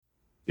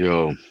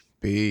Yo,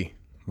 B,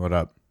 what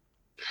up?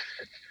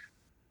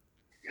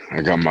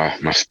 I got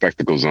my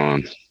spectacles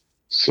on,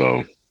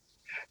 so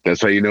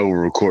that's how you know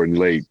we're recording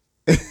late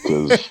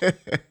because I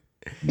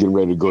getting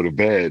ready to go to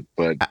bed.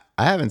 But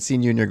I haven't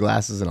seen you in your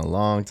glasses in a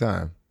long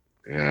time.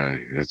 yeah,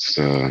 it's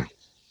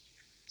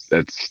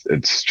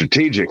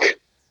strategic.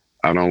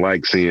 I don't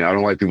like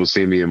people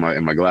seeing me in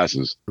my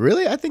glasses.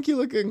 Really? I think you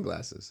look good in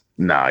glasses.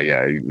 Nah,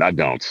 yeah, I I,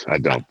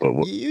 don't.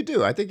 But you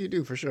do. I think you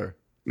do for sure.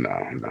 no,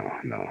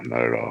 not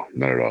at all,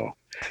 not at all.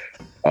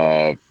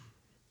 Uh,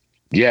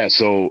 yeah.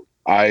 So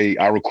I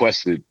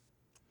requested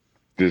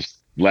this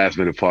last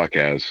minute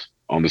podcast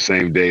on the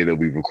same day that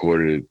we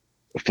recorded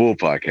a full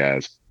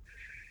podcast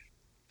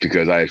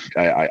because I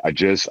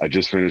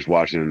just finished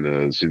watching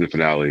the season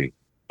finale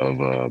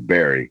of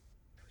Barry,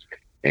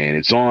 and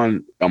it's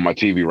on my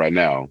TV right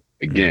now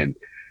Mm. again.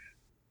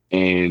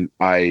 And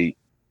I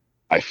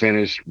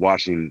finished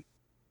watching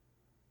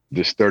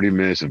this 30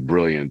 minutes of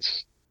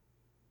brilliance,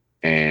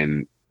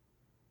 and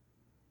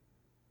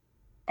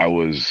I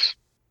was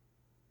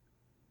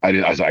I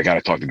was like, I got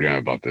to talk to Graham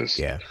about this.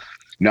 Yeah.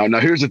 Now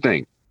here's the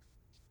thing.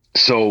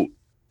 So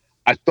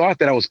I thought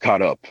that I was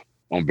caught up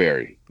on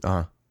Barry. Uh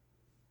huh.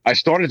 I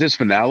started this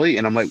finale,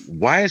 and I'm like,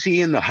 why is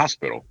he in the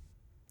hospital?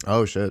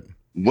 Oh shit.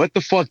 What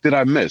the fuck did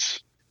I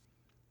miss?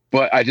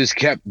 But I just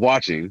kept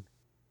watching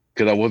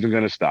because I wasn't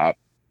gonna stop.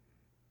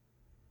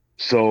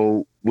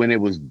 So when it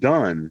was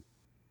done,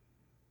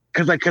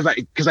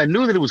 because I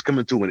knew that it was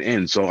coming to an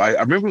end. So I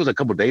remember it was a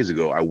couple of days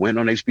ago. I went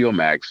on HBO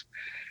Max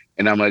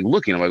and I'm like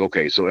looking. I'm like,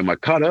 okay, so am I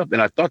caught up?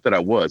 And I thought that I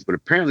was, but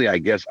apparently I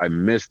guess I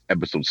missed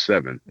episode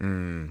 7.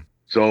 Mm.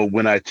 So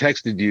when I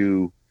texted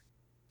you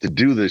to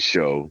do this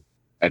show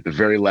at the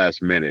very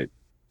last minute,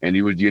 and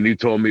you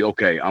told me,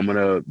 okay, I'm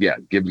gonna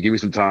give me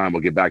some time.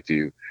 I'll get back to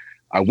you.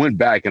 I went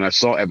back and I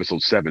saw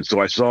episode 7.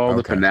 So I saw the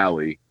Okay.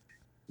 finale,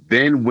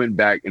 then went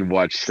back and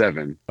watched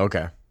 7,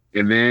 Okay.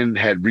 and then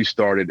had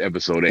restarted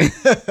episode 8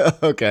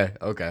 Okay.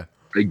 Okay.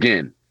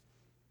 again.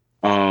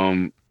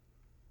 Um,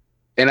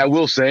 and I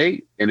will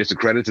say, and it's a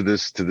credit to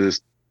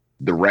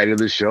the writer of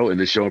this show and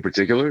this show in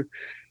particular,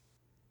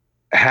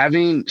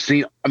 having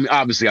seen, I mean,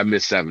 obviously I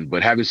missed 7,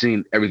 but having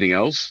seen everything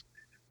else,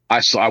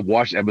 I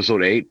watched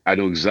episode 8. I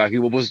know exactly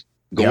what was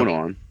going Yep.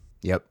 on.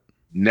 Yep.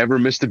 Never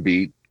missed a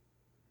beat.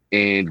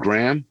 And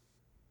Graham,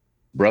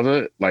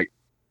 brother, like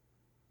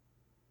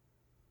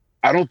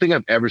I don't think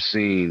I've ever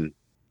seen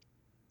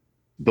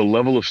the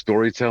level of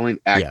storytelling,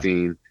 Yeah.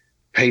 acting,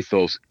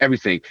 pathos,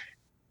 everything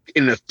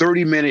in a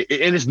 30-minute,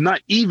 and it's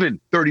not even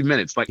 30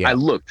 minutes. Like I Yeah.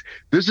 looked,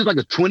 this is like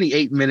a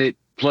 28-minute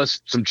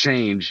plus some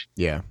change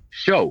Yeah.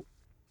 show.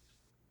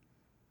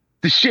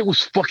 The shit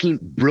was fucking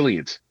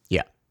brilliant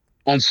Yeah.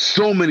 on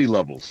so many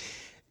levels.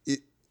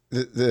 It,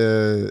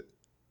 the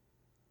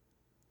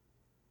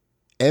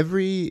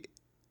every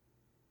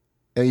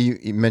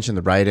you mentioned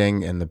the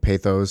writing and the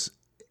pathos.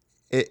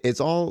 It's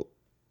all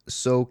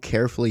so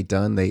carefully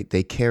done. They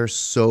care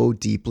so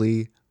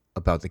deeply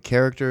about the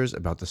characters,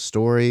 about the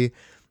story.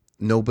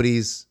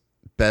 Nobody's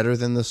better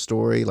than the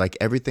story. Like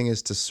everything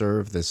is to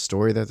serve the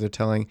story that they're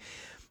telling,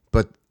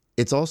 but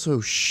it's also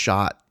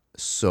shot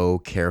so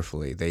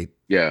carefully.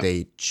 Yeah.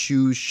 They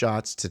choose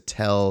shots to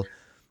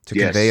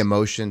convey Yes.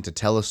 emotion, to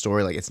tell a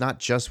story. Like it's not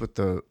just with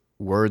the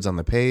words on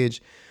the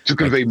page. To Like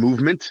convey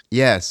movement,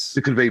 yes,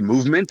 to convey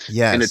movement in a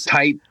yes,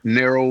 tight,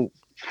 narrow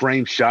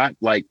frame shot.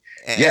 Like,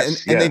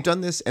 yes, and yeah. they've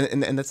done this,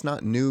 and that's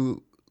not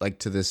new. Like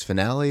to this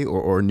finale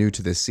or new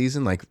to this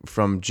season. Like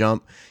from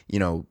jump,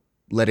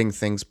 letting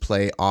things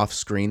play off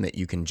screen that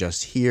you can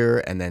just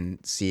hear, and then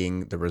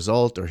seeing the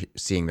result or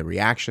seeing the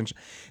reaction.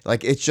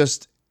 Like it's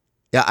just,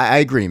 yeah, I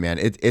agree, man.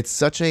 It's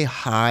such a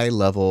high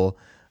level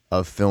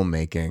of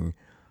filmmaking.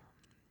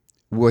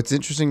 What's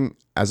interesting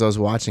as I was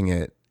watching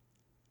it,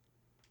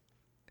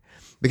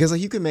 because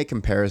like you can make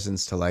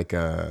comparisons to like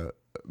a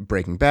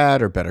Breaking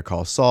Bad or Better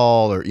Call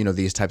Saul or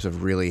these types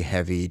of really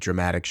heavy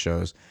dramatic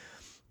shows,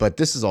 but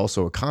this is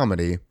also a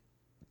comedy,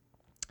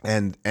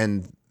 and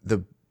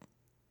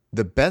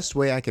the best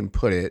way I can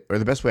put it, or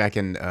the best way I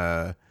can,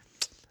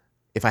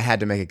 if I had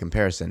to make a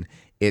comparison,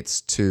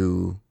 it's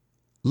to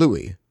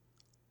Louis,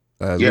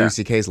 Louis Yeah,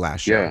 C.K.'s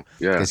last yeah, show,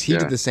 yeah, because he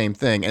did yeah. the same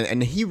thing,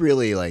 and he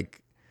really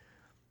like,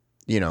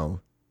 you know,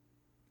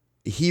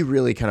 he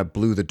really kind of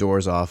blew the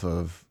doors off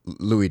of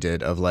Louis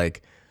did of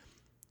like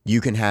you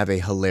can have a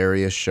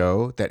hilarious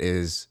show that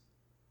is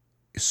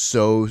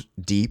so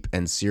deep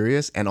and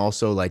serious, and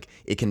also like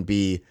it can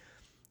be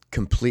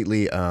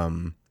completely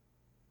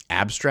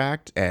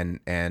abstract and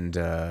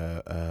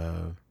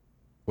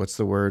what's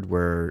the word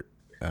where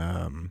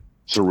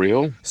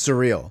Surreal.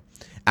 surreal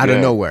out of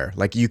Yeah. nowhere.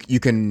 Like you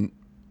can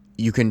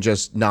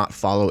just not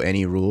follow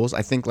any rules.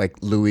 I think like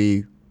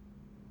Louis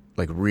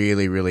like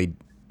really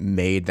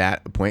made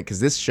that a point because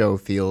this show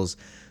feels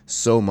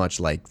so much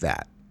like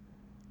that.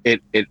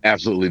 It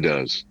absolutely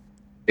does.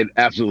 It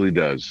absolutely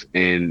does.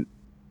 And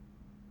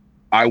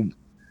I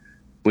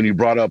when you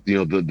brought up,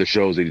 the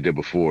shows that he did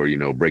before,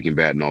 Breaking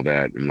Bad and all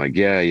that, I'm like,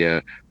 yeah,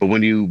 yeah. But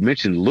when you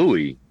mentioned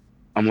Louis,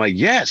 I'm like,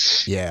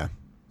 yes, Yeah.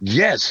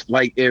 yes.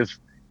 Like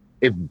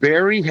if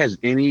Barry has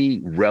any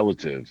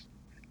relative,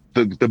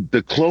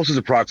 the closest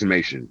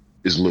approximation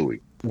is Louis.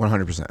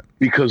 100%.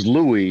 Because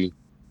Louis,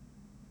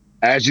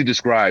 as you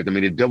described, I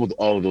mean, it doubled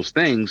all of those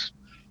things.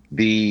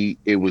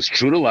 It was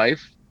true to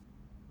life.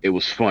 It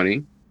was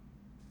funny.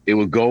 It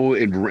would go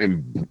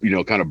and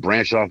kind of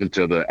branch off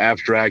into the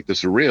abstract, the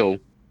surreal.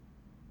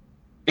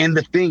 And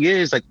the thing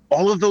is, like,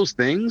 all of those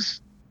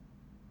things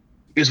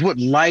is what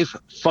life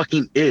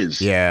fucking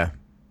is. Yeah.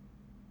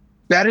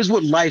 That is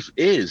what life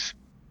is.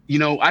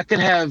 I could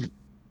have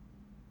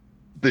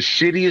the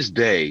shittiest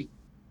day,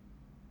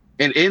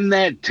 and in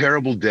that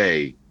terrible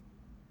day,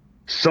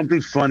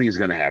 something funny is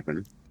going to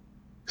happen.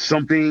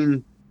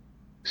 Something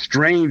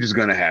strange is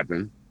going to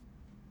happen,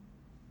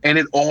 and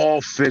it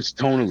all fits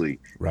tonally.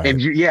 Right.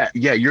 And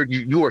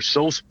you are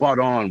so spot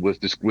on with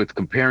this, with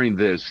comparing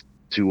this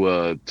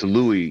to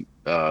Louis,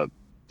 to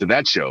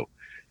that show,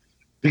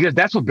 because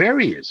that's what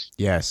Barry is.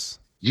 Yes.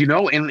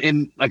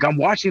 And like I'm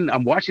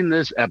watching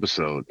this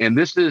episode, and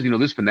this is,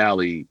 this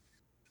finale,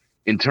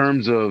 in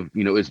terms of,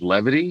 its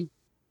levity,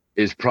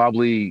 is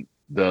probably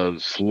the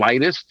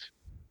slightest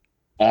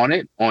on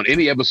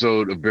any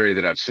episode of Barry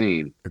that I've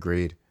seen.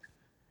 Agreed.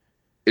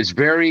 It's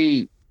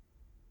very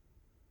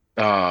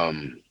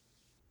um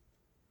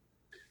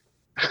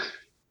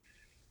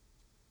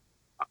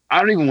I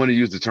don't even want to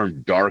use the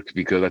term dark,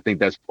 because I think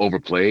that's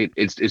overplayed.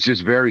 It's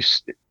just very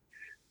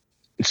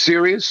it's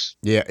serious.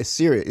 Yeah, it's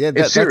serious. Yeah,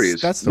 It's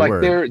serious. That's the Like,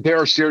 word. there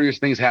are serious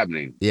things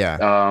happening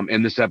Yeah.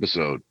 in this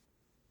episode.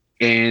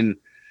 And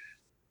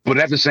but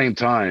at the same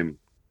time,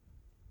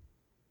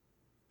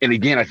 and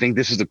again, I think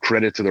this is a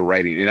credit to the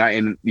writing. I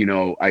don't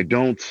know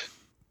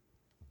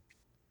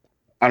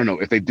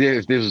if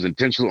if this was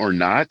intentional or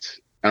not.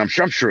 And I'm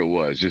sure it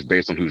was, just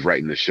based on who's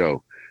writing the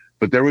show.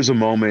 But there was a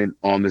moment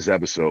on this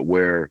episode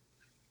where,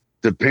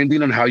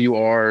 depending on how you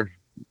are,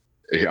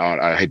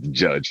 I hate to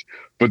judge,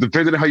 but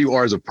depending on how you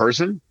are as a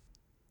person,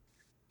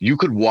 you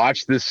could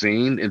watch this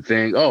scene and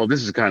think, "Oh,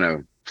 this is kind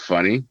of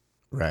funny."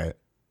 Right.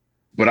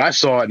 But I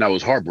saw it and I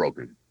was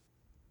heartbroken.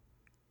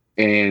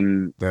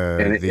 And The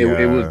it, the it,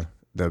 it was uh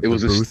the it the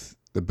was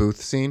a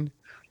booth scene.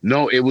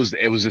 no, it was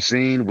a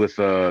scene with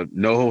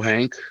NoHo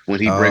Hank, when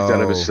he breaks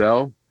out of his Oh,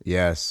 cell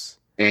yes.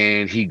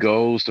 and he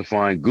goes to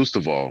find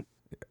Gustavo,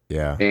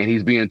 Yeah. and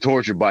he's being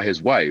tortured by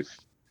his wife,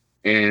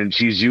 and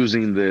she's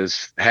using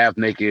this half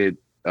naked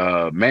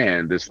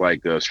man, this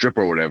like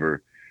stripper or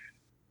whatever,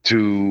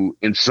 to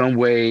in some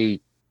way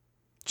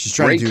She's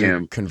trying break to do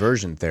him.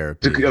 conversion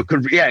therapy.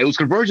 Yeah, it was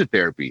conversion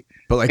therapy.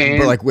 But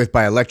And like with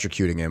by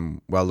electrocuting him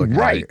while looking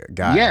right, at a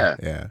guy. yeah.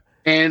 Yeah.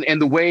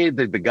 And the way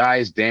that the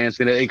guys dance,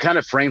 and it kind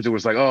of frames it,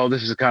 was like, oh,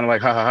 this is kind of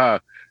like ha ha ha,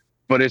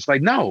 but it's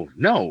like, no,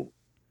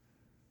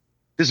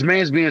 this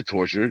man's being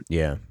tortured.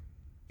 Yeah.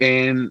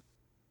 And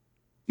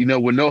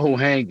when NoHo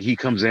Hank, he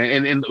comes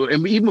in, and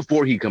even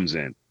before he comes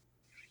in,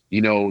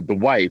 the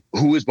wife,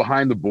 who is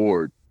behind the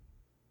board,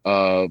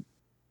 uh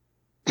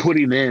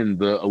putting in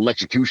the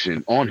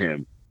electrocution on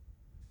him,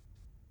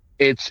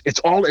 it's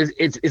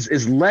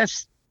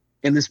less.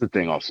 And this is the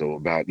thing also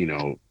about,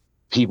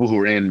 people who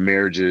are in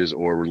marriages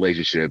or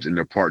relationships, and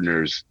their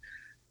partners,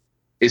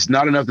 it's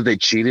not enough that they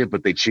cheated,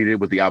 but they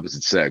cheated with the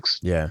opposite sex.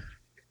 Yeah.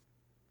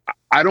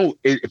 I don't.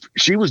 If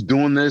she was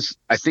doing this,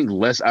 I think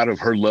less out of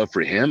her love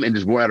for him and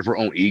just more out of her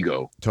own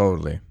ego,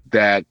 Totally.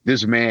 that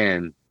this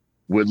man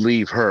would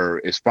leave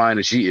her, as fine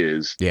as she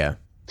is, Yeah.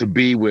 to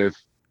be with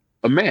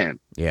a man.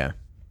 Yeah.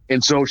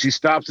 And so she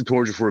stops the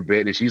torture for a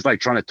bit, and she's like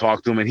trying to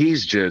talk to him, and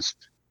he's just,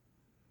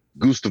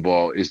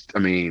 Gustavo is. I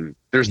mean,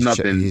 there's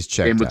nothing he's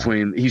checked in out.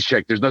 between. He's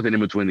checked. There's nothing in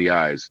between the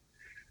eyes.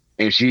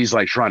 And she's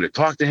like trying to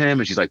talk to him,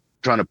 and she's like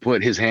trying to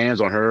put his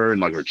hands on her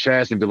and like her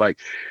chest, and be like,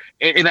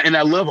 and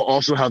I love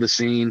also how the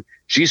scene,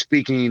 she's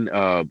speaking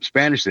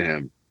Spanish to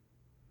him,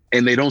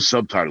 and they don't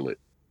subtitle it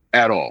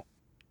at all.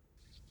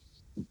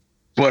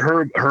 But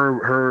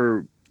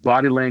her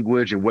body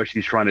language and what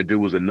she's trying to do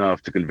was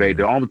enough to convey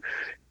to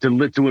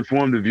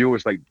inform the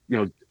viewers, like,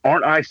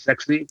 aren't I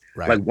sexy?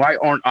 Right. Like, why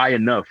aren't I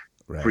enough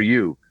Right. for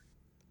you?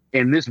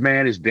 And this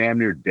man is damn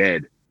near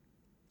dead.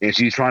 And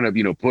she's trying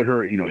to, put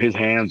her, his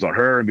hands on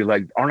her and be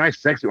like, aren't I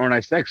sexy? Aren't I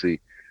sexy?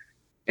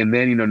 And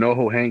then,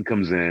 NoHo Hank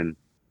comes in,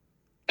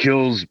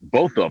 kills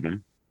both of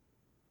them.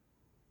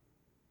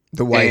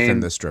 The wife and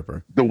And the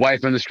stripper. The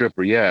wife and the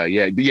stripper. Yeah.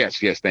 Yes.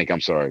 Thank you.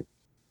 I'm sorry.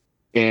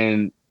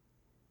 And,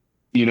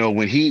 when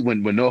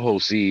NoHo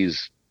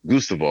sees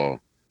Gustavo,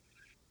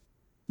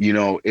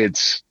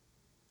 it's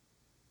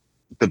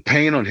the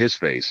pain on his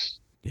face,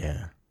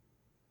 Yeah.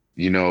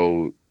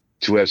 to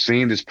have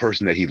seen this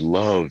person that he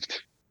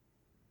loved.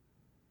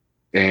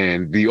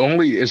 And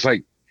it's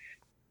like,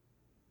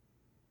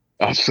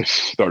 I'll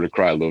start to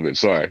cry a little bit.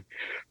 Sorry.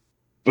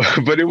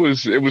 But it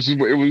was,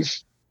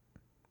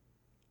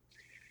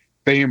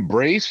 they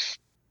embrace,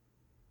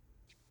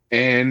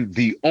 and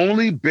the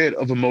only bit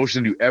of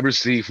emotion you ever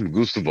see from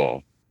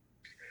Gustavo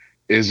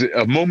is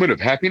a moment of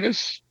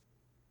happiness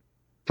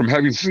from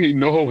having seen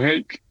NoHo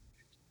Hank.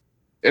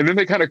 And then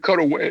they kind of cut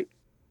away.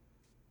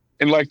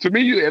 And like, to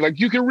me, like,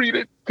 you can read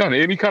it kind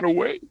of any kind of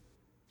way.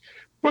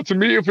 But to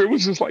me, if it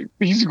was just like,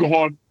 he's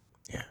gone,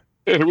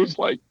 And it was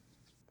like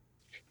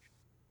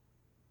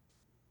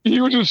he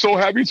was just so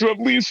happy to at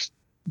least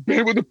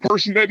been with the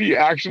person that he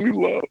actually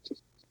loved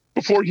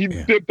before he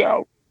Yeah. dipped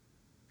out.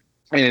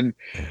 And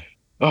Yeah.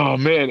 oh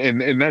man,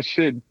 and that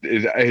shit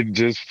is it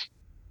just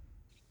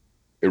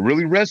it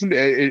really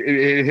resonated.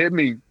 It hit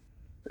me.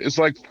 It's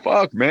like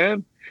fuck,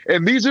 man.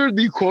 And these are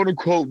the quote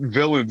unquote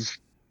villains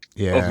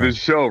of Yeah. this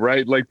show,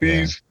 right? Like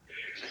Yeah. these,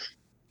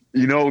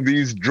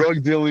 these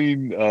drug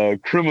dealing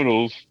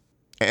criminals.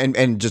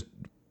 And just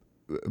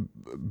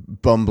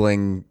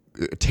bumbling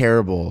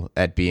terrible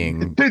at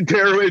being They're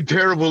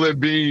terrible at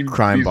being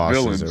crime these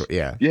bosses or villains.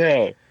 yeah.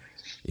 Yeah.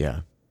 Yeah.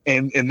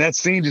 And that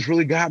scene just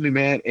really got me,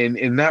 man.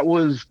 And that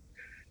was,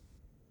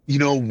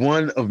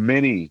 one of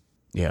many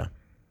Yeah.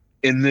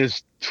 in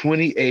this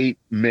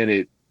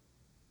 28-minute,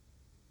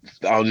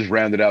 I'll just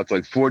round it out to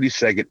like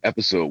 40-second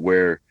episode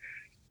where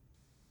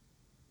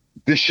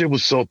this shit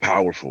was so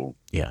powerful.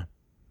 Yeah.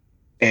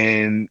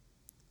 And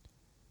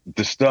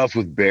the stuff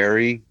with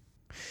Barry,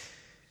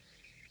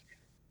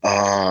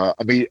 I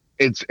mean,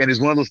 it's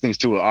one of those things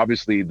too.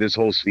 Obviously, this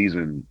whole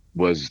season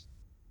was,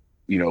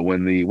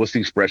 when what's the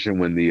expression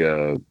when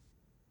the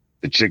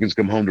chickens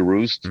come home to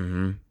roost?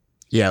 Mm-hmm.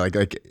 Yeah,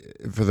 like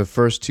for the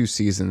first two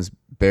seasons,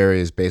 Barry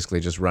is basically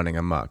just running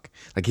amok.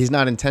 Like he's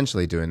not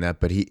intentionally doing that,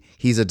 but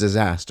he's a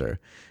disaster,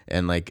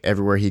 and like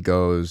everywhere he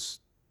goes,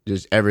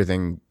 just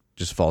everything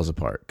just falls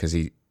apart because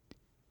he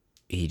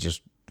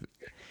just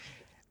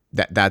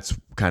that's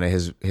kind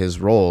of his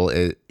role.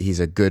 He's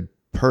a good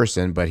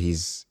person, but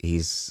He's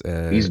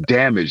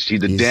damaged.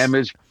 He's a he's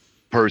damaged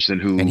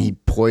person and he who,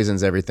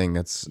 poisons everything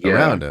that's yeah,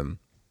 around him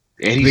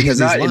and he's because he's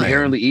not lying.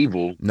 inherently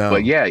evil, but No,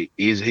 yeah,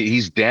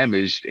 he's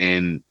damaged,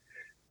 and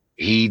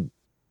he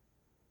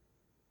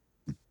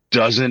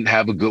doesn't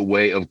have a good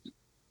way of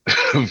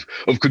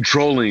of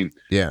controlling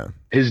yeah,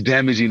 his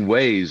damaging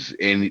ways,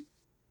 and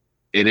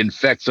it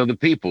infects other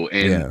people.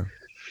 And yeah.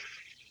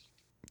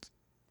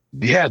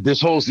 yeah,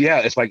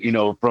 it's like,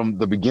 from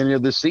the beginning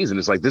of this season,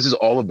 it's like this is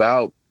all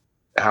about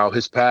how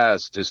his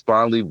past has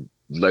finally,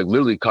 like,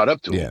 literally caught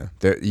up to him.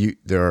 Yeah,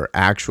 there are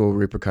actual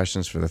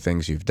repercussions for the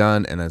things you've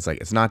done, and it's like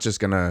it's not just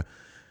gonna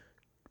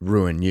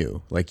ruin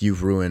you. Like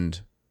you've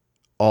ruined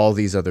all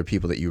these other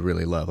people that you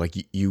really love. Like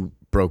you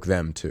broke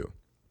them too.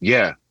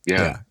 Yeah,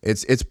 yeah. Yeah,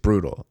 it's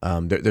brutal.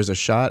 There's a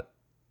shot,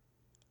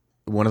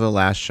 one of the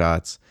last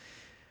shots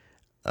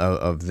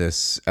of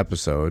this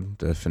episode,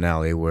 the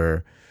finale,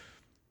 where.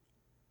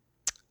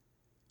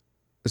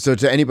 So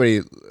to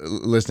anybody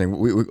listening,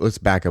 let's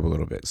back up a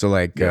little bit. So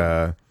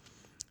Yeah.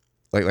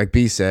 like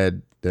B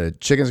said, the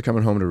chickens are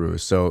coming home to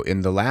roost. So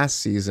in the last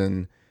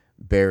season,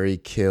 Barry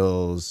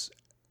kills,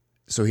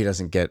 so he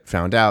doesn't get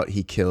found out.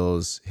 He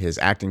kills his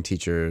acting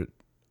teacher,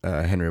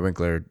 Henry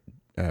Winkler.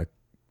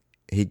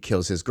 He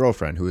kills his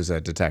girlfriend, who is a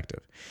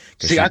detective.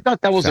 See, I She thought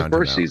that was the found him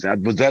first out.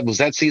 season. Was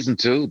that season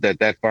two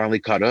that finally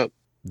caught up,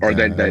 or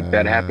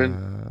that happened?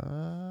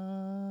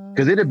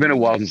 Because it had been a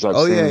while since I've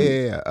Oh yeah, seen.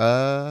 yeah,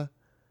 yeah.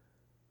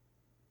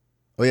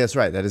 Oh yeah, that's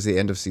right. That is the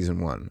end of season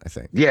one, I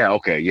think. Yeah,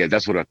 okay, yeah,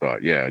 that's what I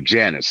thought. Yeah,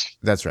 Janice,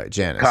 That's right,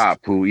 Janice. cop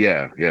who,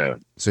 yeah, yeah.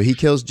 So he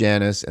kills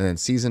Janice, and then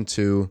season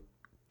two,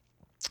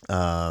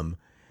 at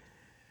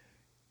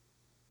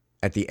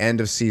the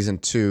end of season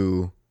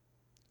two,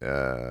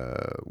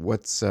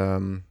 what's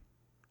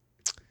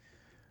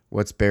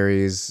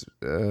Barry's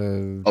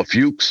Oh,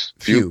 Fuchs,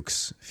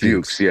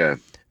 Fuchs. yeah.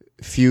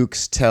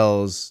 Fuchs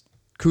tells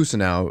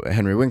Kusanov,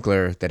 Henry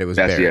Winkler, that it was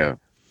That's Barry. yeah,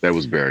 that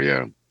was Barry.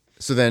 Yeah,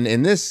 So then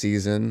in this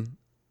season,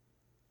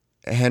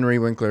 Henry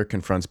Winkler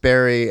confronts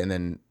Barry, and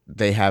then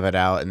they have it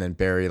out, and then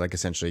Barry like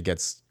essentially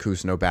gets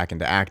Kusanov back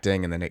into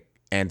acting,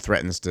 and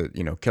threatens to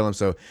kill him.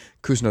 So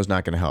Kusanov's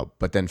not going to help.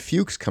 But then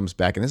Fuchs comes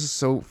back, and this is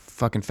so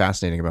fucking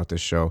fascinating about this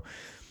show.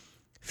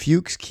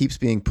 Fuchs keeps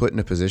being put in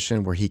a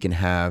position where he can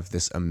have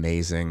this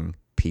amazing,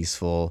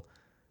 peaceful,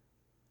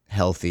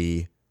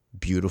 healthy,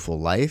 beautiful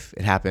life.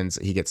 It happens.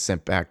 He gets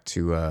sent back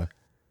to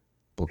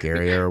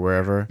Bulgaria or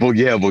wherever, well,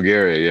 yeah,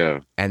 Bulgaria, yeah.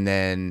 and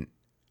then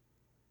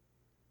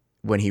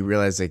when he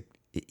realizes like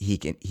he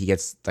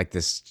gets like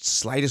this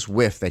slightest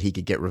whiff that he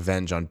could get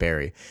revenge on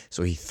Barry,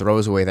 so he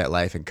throws away that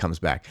life and comes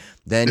back.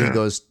 Then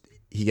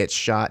he gets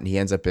shot and he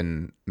ends up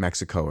in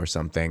Mexico or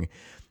something,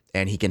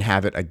 and he can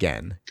have it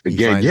again.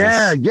 Again,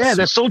 yeah,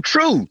 that's so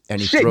true.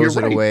 And he Shit, throws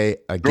you're it right. away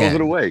again. Throws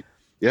it away.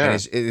 Yeah,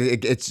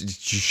 And it's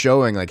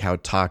showing like how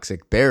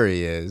toxic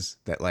Barry is.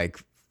 That like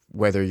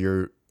whether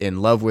you're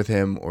in love with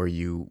him or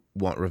you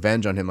want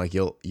revenge on him, like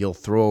you'll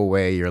throw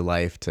away your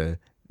life to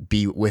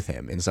be with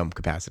him in some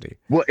capacity.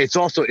 well, it's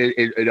also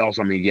it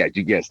also, I mean, yeah,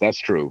 yes, that's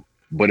true,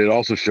 but it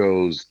also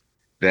shows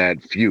that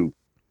Fuchs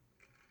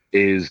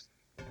is,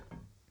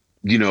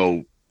 you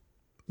know,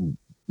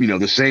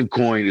 the same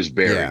coin as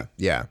Barry. Yeah,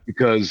 yeah.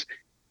 Because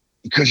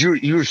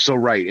you're so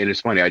right, and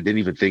it's funny, I didn't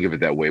even think of it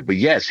that way. But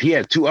yes, he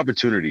had two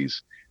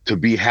opportunities to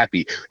be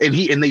happy, and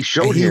they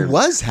showed He him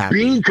was happy.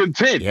 being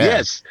content. Yeah.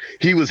 Yes,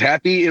 he was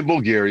happy in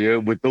Bulgaria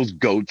with those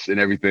goats and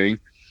everything,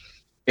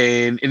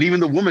 and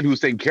even the woman who was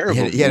taking care of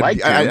him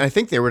liked him. I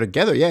think they were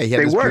together. Yeah, he had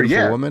They this were, beautiful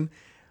yeah. woman.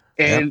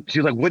 Yep. And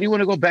she's like, what do you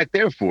want to go back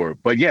there for?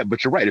 But yeah,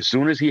 but you're right. As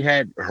soon as he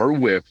had her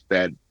whiff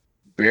that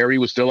Barry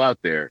was still out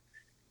there,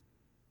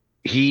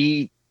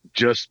 he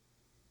just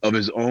of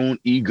his own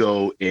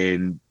ego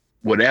and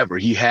whatever,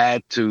 he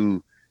had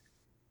to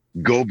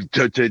go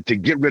to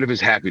get rid of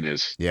his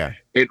happiness Yeah.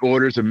 in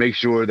order to make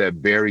sure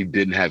that Barry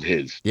didn't have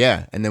his.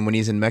 Yeah. And then when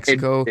he's in And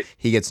Mexico,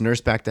 he gets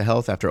nursed back to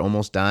health after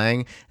almost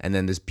dying. And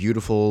then this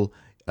beautiful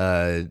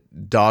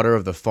daughter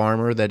of the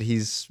farmer that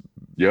he's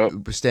yep,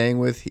 staying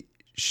with,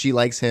 she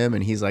likes him,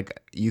 and he's like,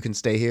 you can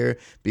stay here,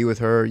 be with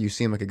her. You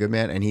seem like a good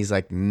man. And he's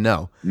like,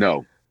 no.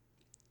 no,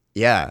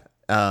 Yeah.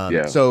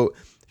 yeah, So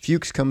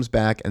Fuchs comes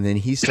back, and then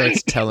he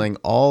starts telling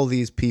all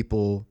these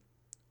people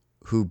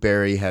who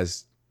Barry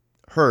has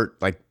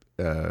hurt, like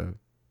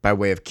by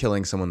way of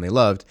killing someone they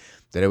loved,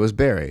 that it was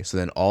Barry. So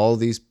then all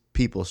these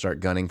people start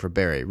gunning for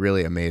Barry.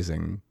 Really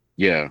amazing.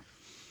 yeah,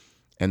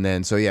 And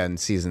then, so yeah, in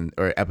season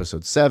or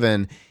episode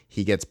 7,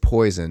 he gets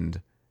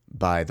poisoned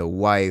by the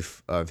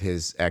wife of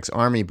his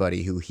ex-army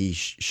buddy who he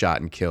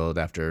shot and killed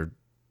after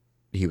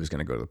he was going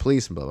to go to the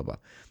police and blah, blah, blah.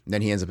 And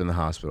then he ends up in the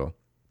hospital.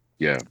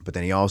 yeah, But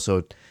then he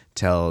also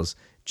tells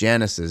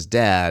Janice's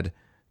dad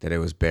that it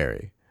was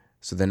Barry.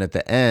 So then at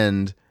the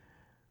end,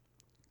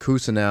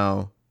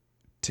 Kusanov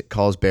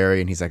calls Barry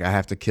and he's like, I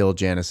have to kill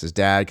Janice's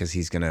dad because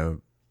he's going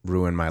to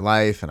ruin my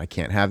life and I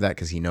can't have that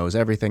because he knows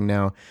everything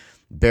now.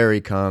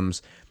 Barry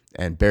comes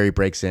and Barry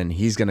breaks in.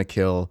 He's going to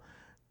kill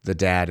the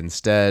dad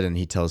instead, and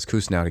he tells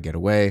Kusanov to get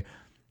away.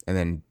 And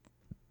then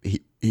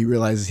he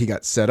realizes he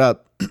got set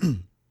up.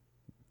 The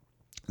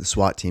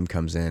SWAT team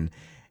comes in,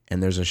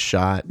 and there's a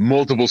shot.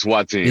 multiple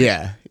SWAT teams.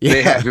 Yeah.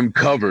 They have him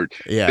covered.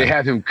 Yeah. They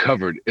have him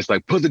covered. It's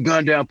like, put the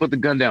gun down, put the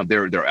gun down.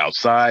 They're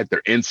outside,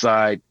 they're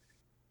inside,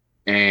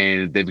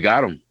 and they've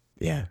got him.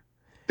 Yeah.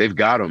 They've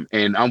got him.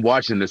 And I'm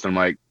watching this. I'm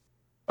like,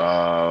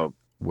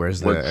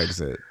 where's the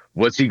exit?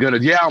 What's he gonna?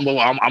 Yeah,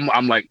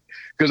 I'm like,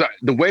 because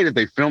the way that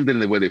they filmed it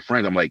and the way they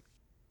framed, I'm like,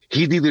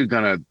 he's either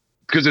gonna,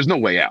 because there's no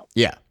way out.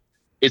 Yeah.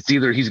 It's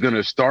either he's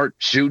gonna start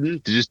shooting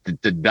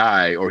to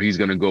die, or he's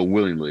gonna go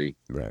willingly.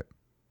 Right.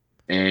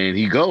 And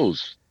he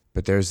goes.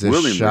 But there's this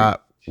willingly.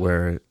 shot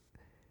where,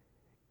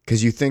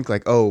 because you think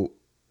like, oh,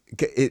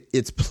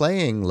 it's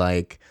playing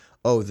like,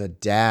 oh, the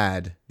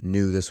dad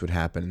knew this would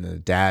happen and the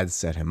dad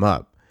set him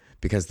up,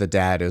 because the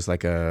dad is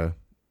like a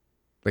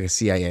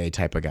CIA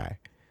type of guy.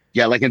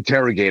 Yeah, like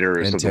interrogator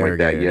or something like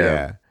that.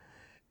 Yeah.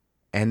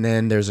 And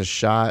then there's a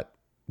shot.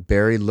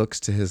 Barry looks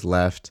to his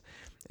left,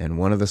 and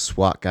one of the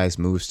SWAT guys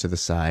moves to the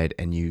side,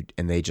 and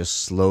they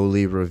just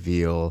slowly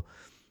reveal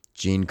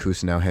Gene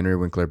Cousineau, Henry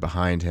Winkler,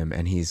 behind him,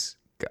 and he's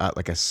got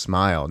like a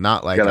smile,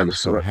 not like I'm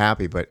so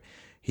happy, but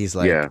he's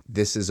like,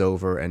 this is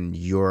over, and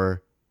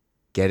you're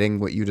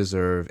getting what you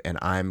deserve, and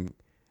I'm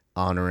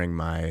honoring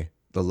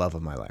the love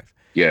of my life.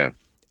 Yeah.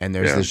 And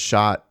there's this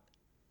shot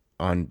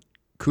on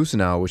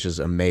Cousineau, which is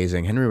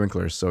amazing. Henry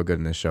Winkler is so good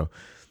in this show.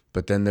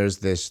 But then there's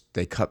this,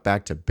 they cut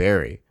back to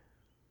Barry,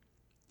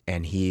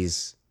 and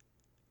he's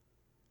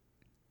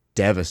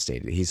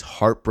devastated. He's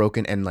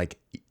heartbroken and like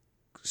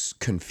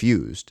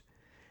confused.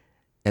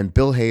 And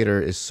Bill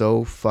Hader is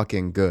so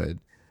fucking good.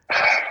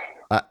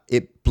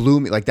 It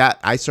blew me like that.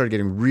 I started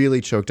getting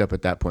really choked up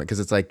at that point, because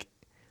it's like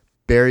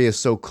Barry is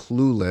so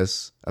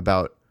clueless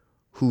about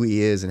who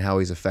he is and how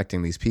he's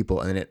affecting these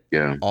people. And then it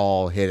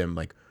all hit him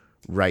like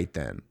right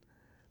then.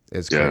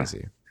 It's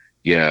crazy.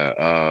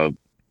 Yeah.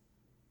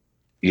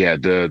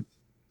 The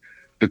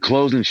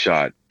closing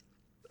shot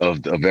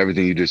of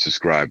everything you just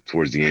described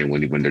towards the end,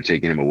 when they're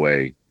taking him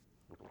away,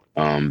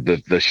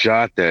 the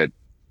shot that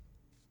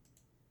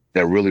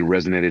really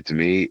resonated to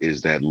me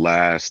is that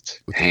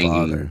last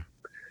hanging,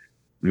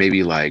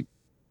 maybe like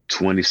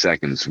 20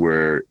 seconds,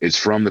 where it's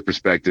from the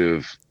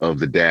perspective of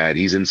the dad.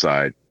 He's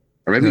inside,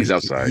 or maybe he's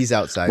outside. He's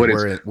outside.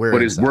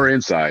 We're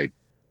inside,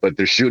 but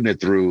they're shooting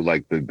it through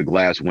like the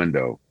glass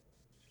window,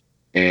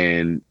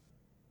 and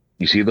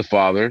you see the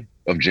father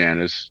of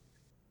Janice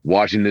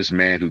watching this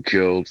man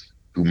who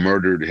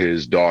murdered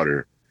his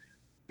daughter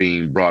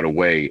being brought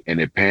away, and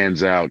it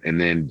pans out,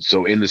 and then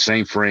so in the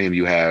same frame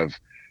you have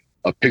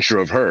a picture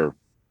of her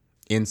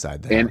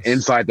inside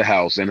the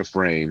house in a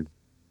frame,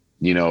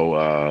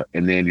 and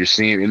then you're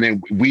seeing, and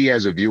then we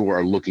as a viewer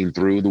are looking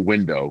through the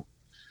window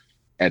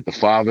at the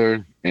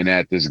father and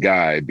at this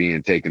guy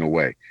being taken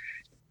away.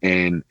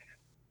 And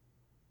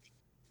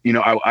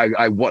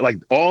I like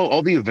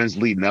all the events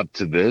leading up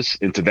to this,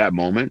 into that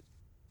moment,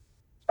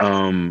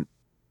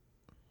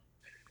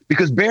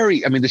 because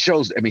Barry,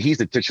 he's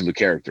the titular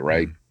character,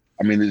 right?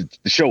 The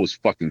show is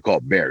fucking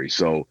called Barry,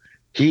 so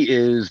he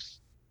is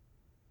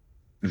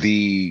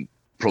the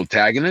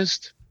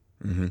protagonist.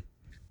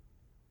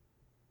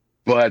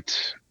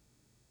 But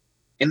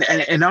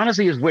and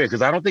honestly, it's weird,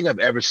 because I don't think I've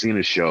ever seen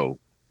a show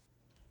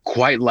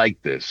quite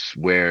like this,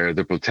 where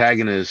the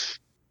protagonist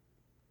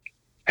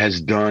has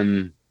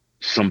done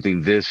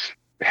something this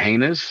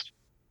heinous,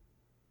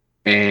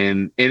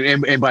 and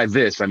by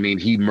this I mean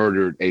he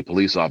murdered a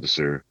police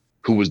officer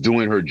who was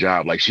doing her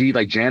job, like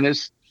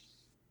Janice.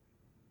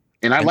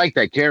 And I like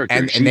that character,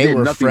 and they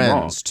were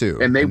friends too,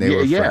 and they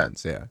were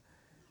friends.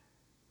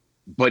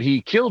 but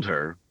he killed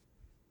her.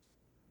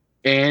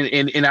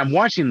 And I'm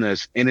watching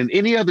this, and in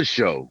any other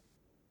show,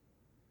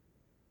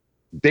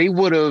 they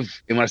would have,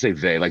 and when I say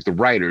they, like the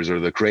writers or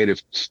the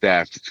creative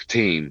staff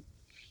team,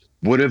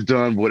 would have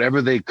done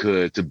whatever they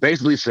could to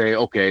basically say,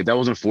 okay, that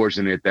was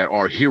unfortunate that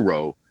our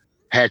hero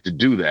had to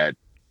do that,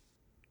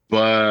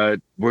 but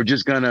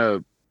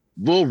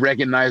we'll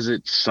recognize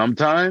it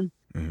sometime,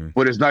 Mm-hmm.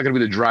 but it's not gonna be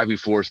the driving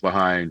force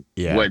behind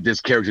Yeah. what this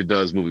character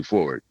does moving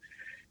forward.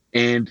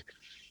 And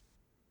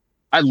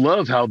I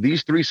love how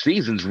these 3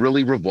 seasons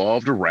really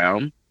revolved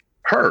around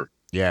her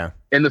Yeah.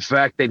 and the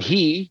fact that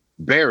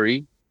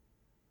Barry,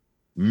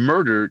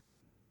 murdered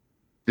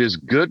this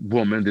good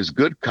woman, this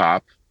good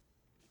cop,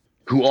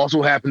 who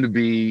also happened to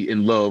be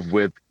in love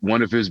with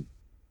one of his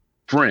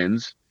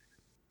friends,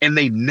 and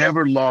they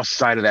never lost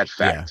sight of that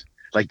Yeah. fact.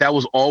 Like that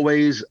was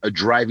always a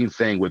driving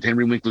thing with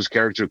Henry Winkler's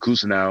character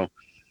Kusanov.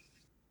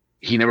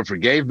 He never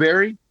forgave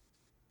Barry,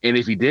 and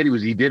if he did,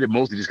 he did it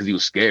mostly just because he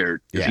was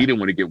scared, because he Yeah. didn't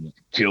want to get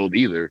killed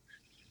either.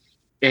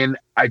 And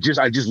I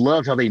just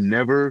loved how they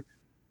never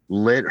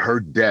let her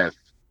death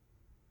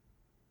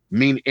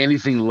mean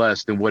anything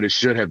less than what it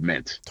should have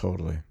meant.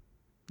 Totally.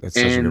 That's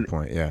such a good And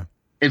point. Yeah.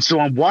 and so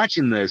I'm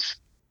watching this,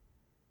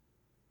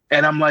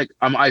 and I'm like,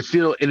 I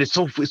feel, and it's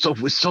so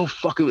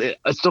fucking,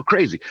 it's so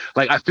crazy.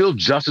 Like I feel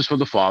justice for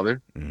the father.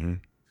 Mm-hmm.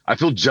 I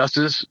feel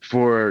justice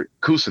for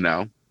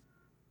Kusanov.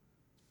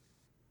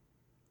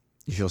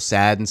 You feel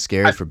sad and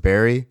scared I for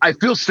Barry. I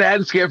feel sad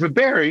and scared for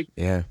Barry,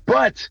 Yeah.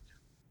 but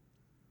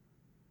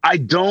I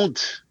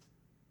don't.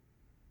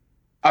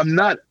 I'm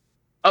not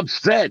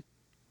upset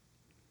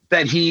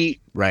that he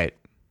Right.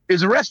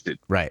 is arrested.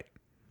 Right.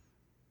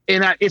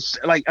 And it's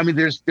like, I mean,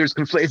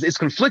 it's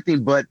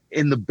conflicting, but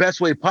in the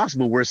best way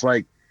possible. Where it's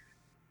like,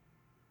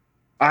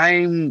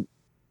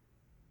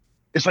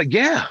 it's like,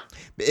 yeah,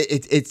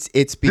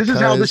 It's because this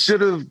is how this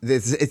should have.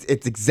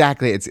 it's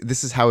exactly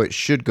this is how it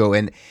should go.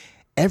 And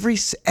every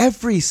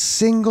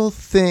single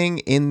thing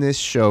in this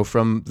show,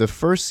 from the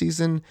first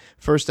season,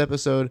 first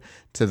episode,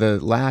 to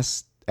the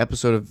last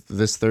episode of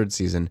this third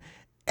season,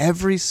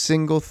 every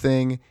single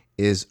thing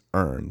is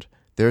earned.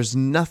 There's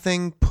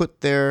nothing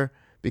put there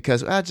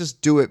because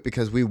just do it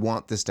because we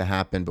want this to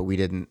happen, but we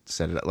didn't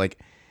set it up. Like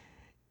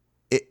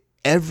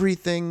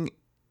everything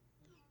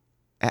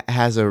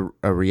has a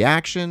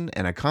reaction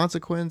and a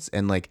consequence,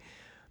 and like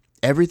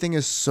everything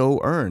is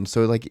so earned.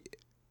 So like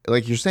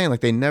you're saying,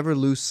 like they never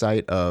lose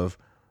sight of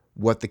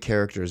what the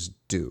characters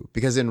do,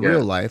 because in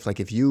real life, like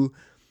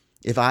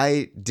if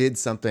I did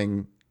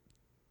something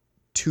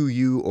to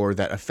you or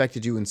that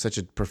affected you in such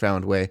a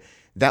profound way,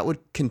 that would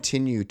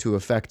continue to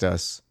affect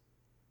us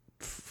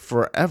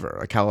forever.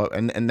 Like how,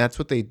 and that's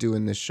what they do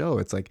in this show.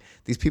 It's like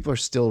these people are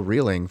still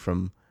reeling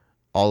from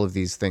all of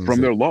these things From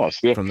their loss.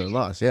 Yeah. from their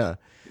loss. Yeah.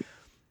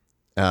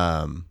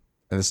 And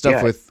the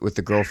stuff with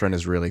the girlfriend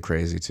is really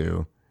crazy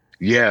too.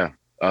 Yeah.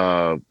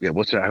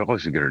 What's her? I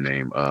always forget her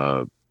name.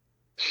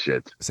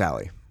 Shit.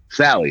 Sally.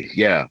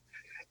 Yeah.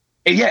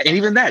 And yeah, and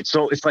even that.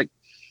 So it's like,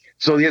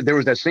 so yeah, there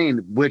was that scene.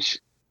 Which,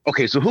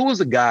 okay, so who was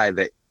the guy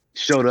that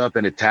showed up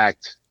and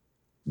attacked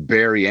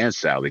Barry and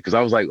Sally? Because I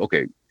was like,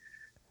 okay,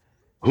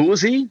 who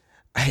was he?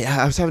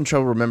 I was having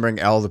trouble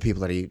remembering all the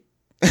people that he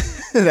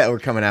that were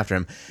coming after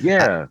him.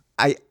 Yeah.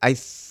 I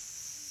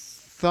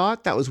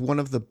thought that was one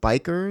of the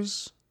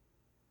bikers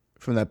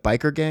from that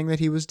biker gang that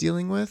he was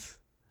dealing with.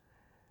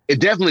 It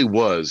definitely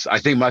was. I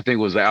think my thing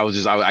was that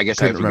I guess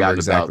I Couldn't remember forgot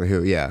exactly about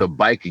who. Yeah, the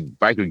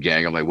biker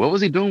gang. I'm like, what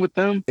was he doing with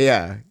them?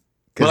 yeah.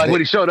 But like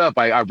when he showed up,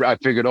 I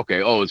figured,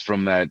 okay, oh, it's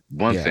from that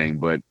one thing.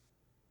 But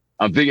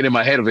I'm thinking in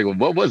my head, I'm thinking,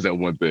 what was that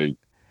one thing?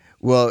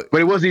 Well, but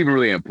it wasn't even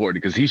really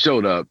important because he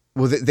showed up.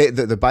 Well,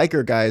 the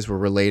biker guys were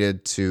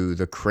related to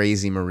the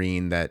crazy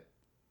Marine that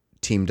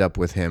teamed up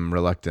with him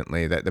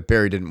reluctantly. That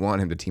Barry didn't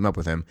want him to team up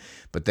with him,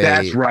 but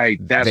That's right.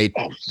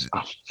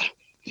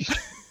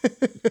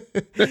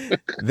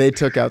 They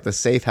took out the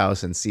safe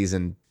house in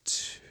season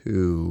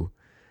 2,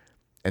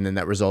 and then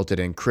that resulted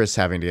in Chris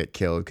having to get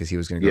killed because he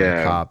was going to go to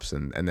the cops,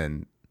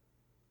 and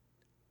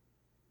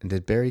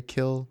did Barry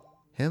kill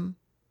him?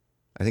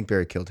 I think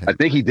Barry killed him. I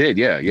think he did.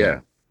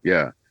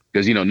 Yeah.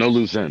 Because no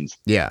loose ends.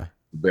 Yeah,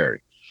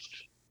 Barry.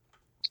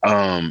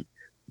 But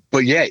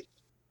yeah,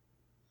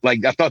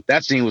 like I thought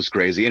that scene was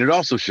crazy, and it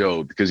also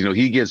showed because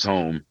he gets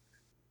home,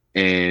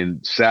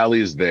 and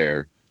Sally is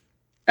there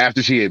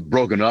after she had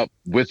broken up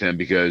with him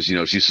because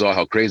she saw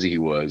how crazy he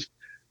was.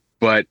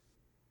 But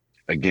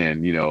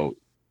again,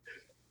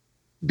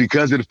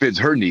 because it fits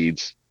her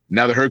needs,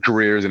 now that her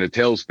career is in a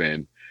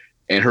tailspin,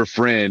 and her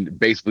friend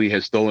basically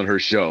has stolen her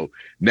show.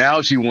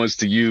 Now she wants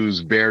to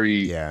use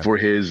Barry for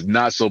his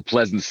not so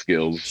pleasant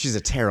skills. She's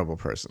a terrible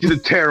person. She's a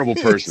terrible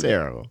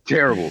person.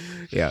 Terrible.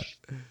 Yeah.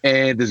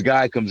 And this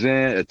guy comes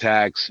in,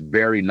 attacks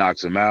Barry,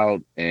 knocks him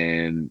out,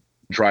 and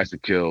tries to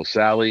kill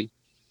Sally.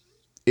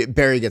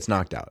 Barry gets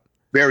knocked out.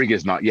 Barry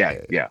gets knocked.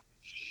 Yeah.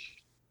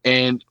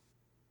 And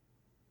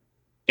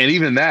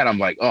even that, I'm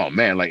like, oh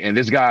man, like, and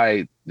this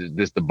guy,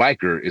 the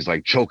biker is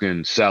like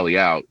choking Sally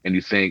out, and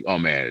you think, oh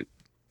man.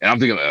 And I'm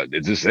thinking,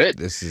 is this it?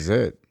 This is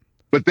it.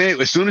 But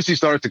then as soon as he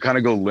started to kind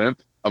of go limp,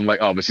 I'm like,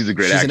 oh, but she's a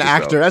great She's an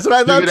actress though. actor. That's what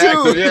I She's thought an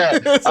actor, too. yeah.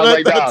 That's I what was I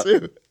like, thought nah,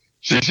 too.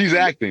 she's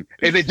acting,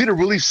 and they did a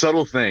really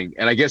subtle thing.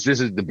 And I guess this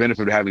is the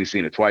benefit of having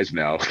seen it twice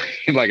now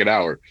in like an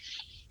hour.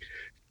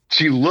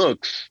 She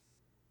looks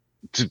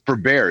for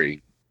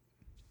Barry,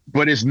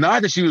 but it's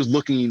not that she was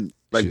looking She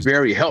like was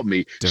Barry help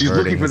me. She's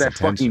diverting looking for his that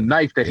fucking attention.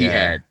 knife that he Yeah,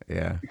 had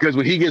yeah. because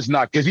when he gets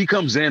knocked, because he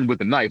comes in with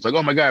the knife, like,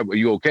 oh my god, are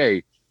you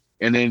okay?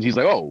 And then he's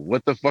like, oh,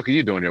 what the fuck are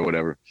you doing here,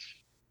 whatever.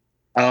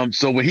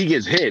 So when he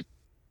gets hit,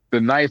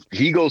 the knife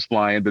he goes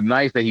flying, the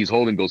knife that he's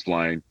holding goes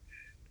flying,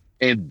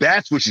 and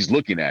that's what she's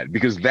looking at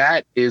because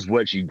that is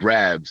what she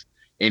grabs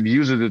and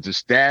uses it to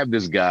stab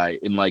this guy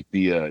in like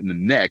in the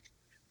neck.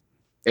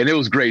 And it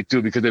was great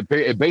too because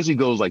it basically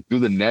goes like through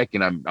the neck,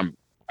 and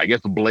I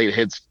guess the blade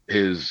hits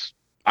his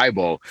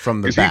eyeball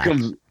From the because he back.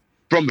 comes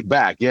from the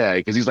back, yeah.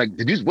 Because he's like,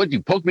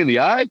 you poke me in the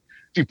eye?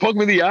 You poke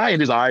me in the eye, and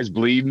his eye's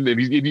bleeding,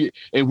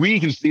 and we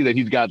can see that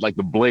he's got like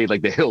the blade,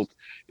 like the hilt,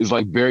 is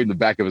like buried in the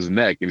back of his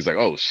neck, and he's like,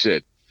 oh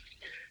shit.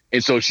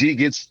 And so she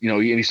gets,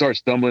 and he starts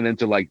stumbling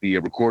into like the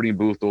recording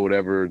booth or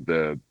whatever in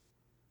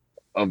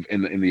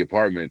the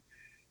apartment,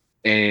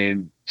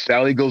 and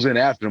Sally goes in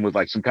after him with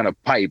like some kind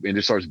of pipe and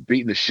just starts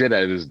beating the shit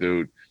out of this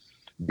dude.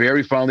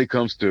 Barry finally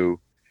comes to,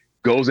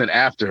 goes in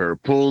after her,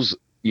 pulls,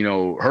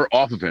 her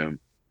off of him.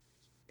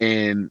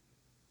 And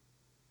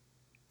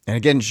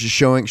again, just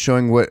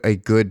showing what a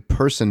good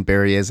person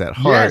Barry is at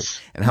heart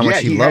yes, and how much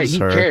yeah, he loves he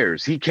her.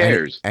 cares. He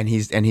cares. And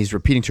he's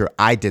repeating to her,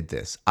 I did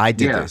this. I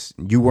did Yeah. this.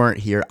 You weren't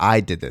here. I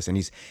did this. And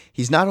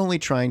he's not only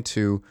trying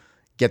to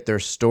get their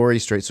story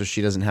straight so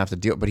she doesn't have to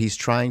deal, but he's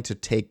trying to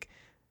take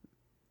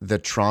the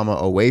trauma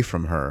away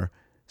from her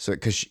so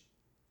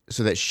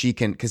that she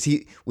can, because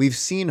we've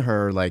seen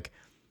her like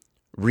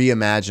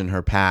reimagine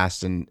her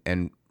past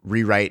and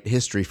rewrite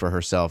history for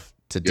herself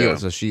to deal Yeah.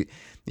 with.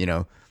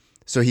 So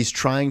so he's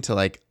trying to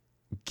like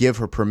give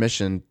her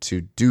permission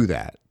to do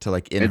that, to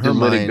like in And her to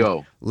let it mind,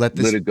 go. let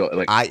Let it go.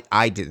 Like,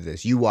 I did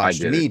this. You I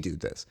watched did me it. do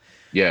this.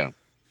 Yeah.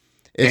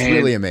 It's And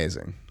really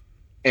amazing.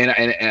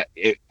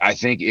 I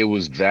think it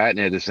was that, and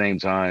at the same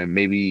time,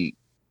 maybe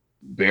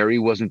Barry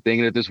wasn't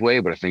thinking it this way,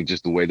 but I think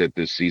just the way that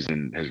this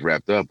season has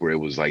wrapped up, where it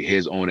was like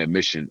his own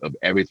admission of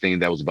everything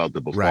that was about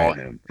to befall Right.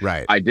 him.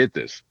 Right. I did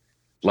this.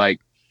 Like,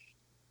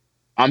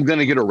 I'm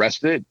gonna get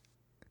arrested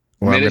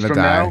Or I'm minutes gonna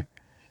from die. now,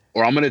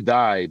 or I'm gonna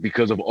die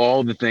because of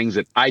all the things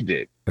that I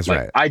did. That's Like,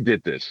 right. I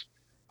did this.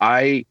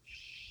 I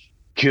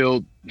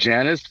killed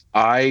Janice.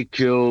 I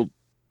killed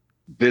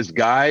this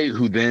guy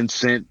who then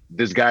sent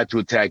this guy to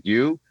attack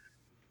you.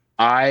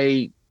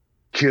 I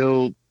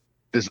killed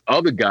this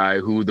other guy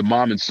who the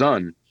mom and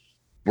son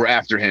were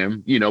after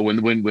him.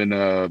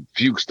 When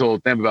Fuchs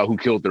told them about who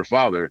killed their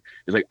father,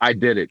 it's like, I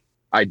did it.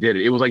 I did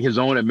it. It was like his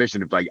own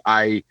admission of like,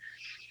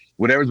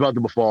 whatever's about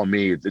to befall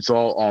me, it's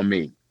all on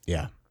me.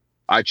 Yeah.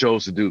 I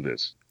chose to do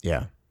this.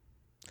 Yeah.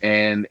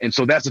 And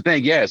so that's the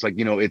thing. Yeah, it's like,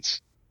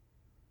 it's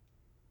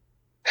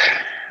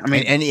I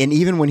mean, And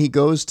even when he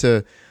goes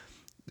to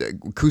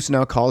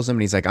Kusanov calls him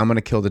and he's like, I'm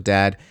gonna kill the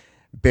dad.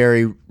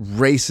 Barry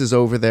races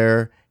over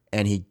there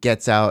and he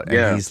gets out and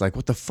yeah, he's like,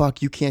 what the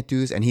fuck? You can't do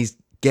this. And he's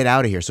get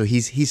out of here. So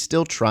he's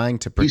still trying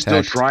to protect. he's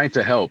still trying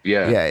to help.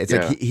 Yeah. Yeah, it's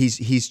yeah. like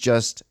he's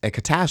just a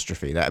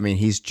catastrophe.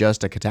 He's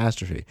just a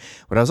catastrophe.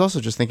 What I was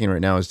also just thinking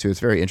right now is too, it's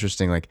very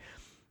interesting. Like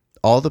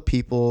all the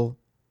people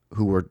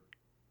who were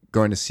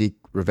going to seek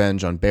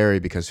revenge on Barry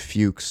because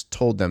Fuchs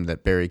told them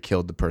that Barry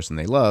killed the person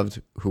they loved,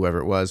 whoever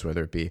it was,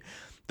 whether it be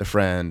the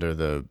friend or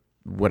the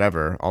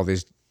whatever, all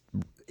these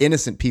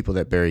innocent people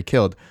that Barry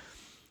killed,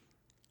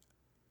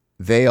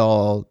 they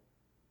all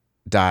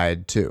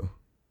died too.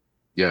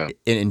 Yeah.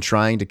 In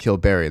trying to kill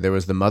Barry. There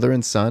was the mother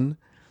and son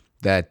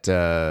that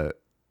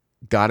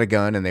got a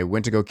gun and they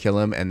went to go kill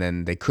him and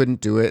then they couldn't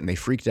do it and they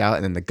freaked out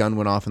and then the gun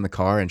went off in the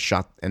car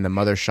and the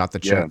mother shot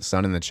the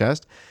son in the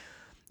chest.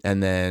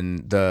 And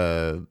then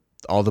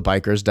all the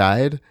bikers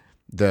died.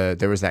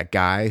 There was that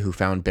guy who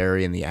found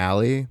Barry in the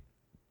alley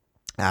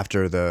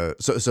after the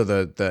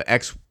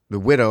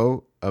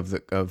widow of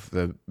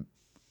the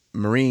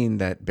Marine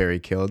that Barry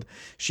killed,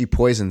 she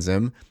poisons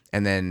him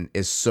and then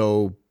is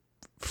so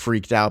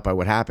freaked out by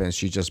what happens,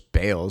 she just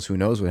bails. Who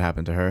knows what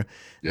happened to her?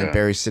 Yeah. And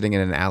Barry's sitting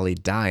in an alley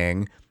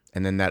dying,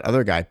 and then that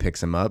other guy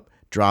picks him up,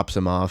 drops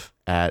him off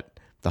at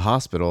the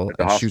hospital,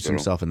 and shoots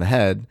himself in the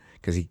head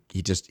because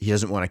he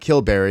doesn't want to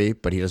kill Barry,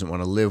 but he doesn't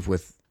want to live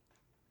with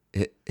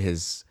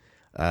his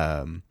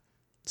son,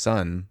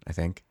 I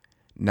think,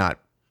 not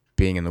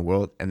being in the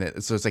world.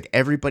 And so it's like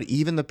everybody,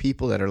 even the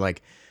people that are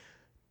like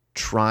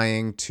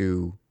trying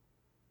to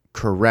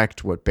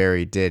correct what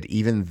Barry did,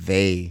 even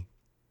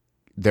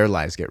their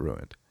lives get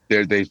ruined.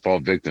 They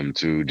fall victim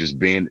to just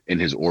being in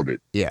his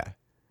orbit. Yeah.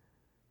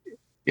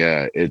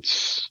 Yeah,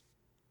 it's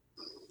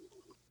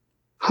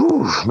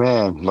whew,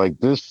 man, like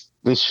this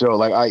show,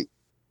 like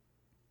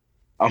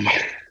I'm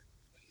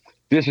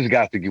this has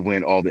got to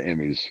win all the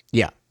Emmys.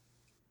 Yeah.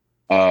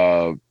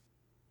 Uh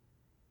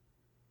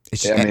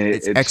It's I just, mean,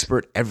 it's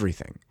expert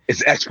everything.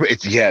 it's expert.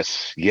 It's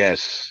yes.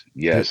 There's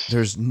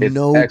It's expert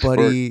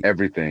nobody.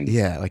 everything.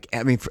 Yeah, like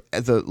I mean,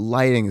 the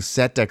lighting,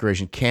 set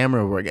decoration,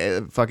 camera work,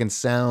 fucking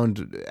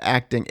sound,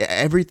 acting,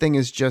 everything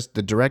is just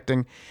the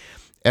directing.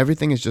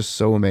 Everything is just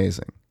so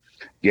amazing.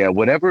 Yeah,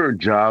 whatever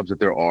jobs that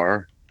there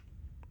are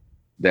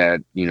that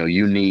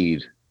you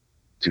need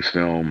to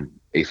film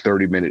a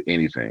 30-minute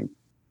anything,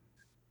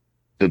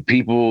 the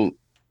people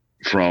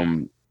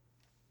from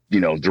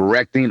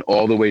directing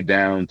all the way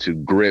down to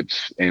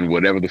grips and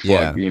whatever the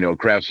fuck, Yeah,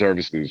 craft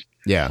services,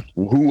 yeah,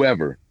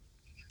 whoever,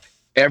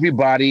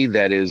 everybody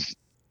that is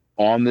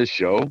on this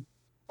show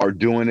are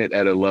doing it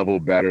at a level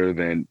better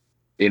than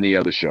any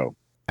other show.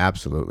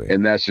 absolutely.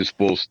 And that's just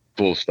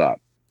full stop.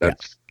 Yeah,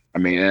 That's I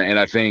mean, and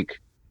I think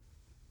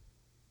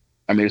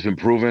it's been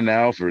proven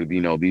now for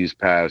these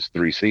past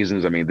 3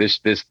 seasons. I mean, this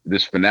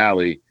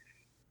finale,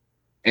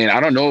 and I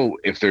don't know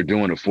if they're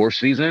doing a fourth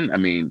season. I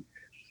mean,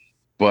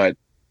 but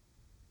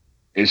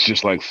it's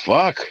just like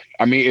fuck.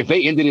 I mean, if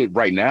they ended it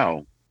right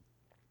now,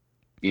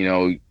 you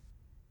know,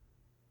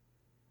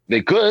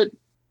 they could.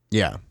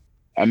 yeah.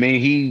 I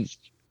mean,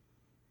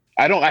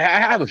 I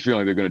have a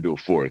feeling they're going to do a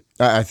fourth.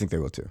 I think they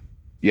will too.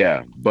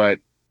 Yeah, but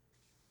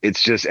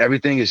it's just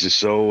everything is just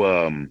so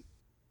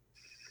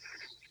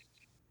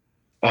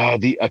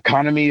the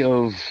economy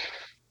of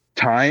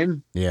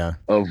time, Yeah,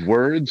 of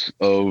words,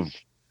 of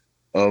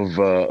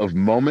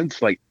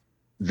moments. Like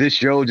this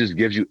show just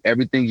gives you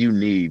everything you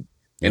need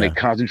in a yeah.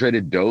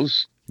 concentrated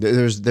dose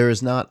There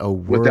is not a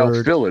without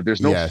word. filler.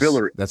 There's no Yes,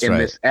 filler that's in right.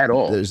 this at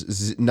all.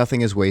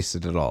 Nothing is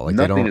wasted at all. Like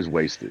they Nothing don't. is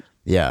wasted.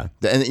 Yeah,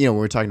 and when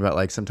we're talking about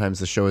like sometimes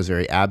the show is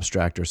very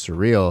abstract or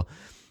surreal.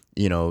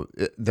 I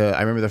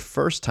remember the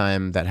first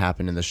time that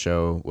happened in the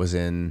show was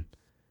in,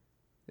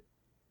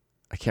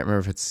 I can't remember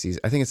if it's season.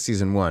 I think it's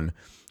season 1,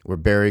 where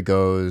Barry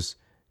goes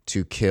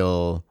to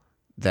kill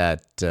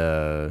that It's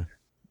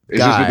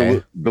just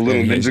with guy. the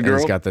little ninja And he's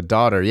girl, got the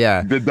daughter.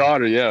 Yeah. the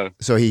daughter. Yeah,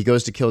 So he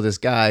goes to kill this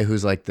guy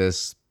who's like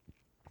this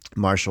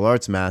martial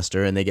arts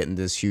master, and they get in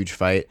this huge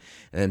fight,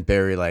 and then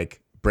Barry like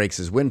breaks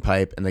his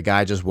windpipe, and the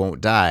guy just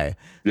won't die.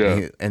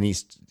 yeah.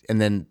 And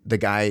then the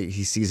guy,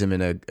 he sees him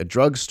in a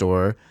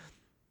drugstore.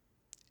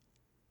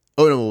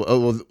 Oh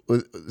no!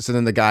 Well, so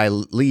then the guy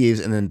leaves,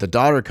 and then the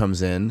daughter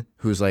comes in,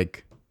 who's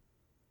like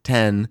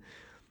 10,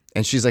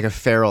 and she's like a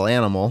feral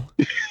animal,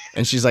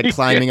 and she's like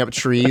climbing up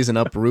trees and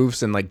up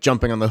roofs and like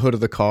jumping on the hood of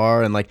the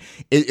car, and like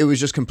it was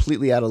just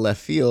completely out of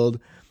left field,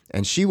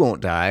 and she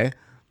won't die.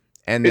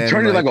 And It then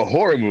turned into like a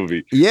horror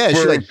movie. yeah,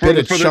 she like bit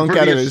a chunk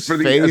out of his for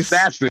the face.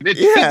 assassin. It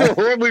Yeah. turned into a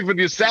horror movie for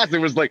the assassin. It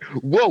was like,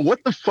 whoa, what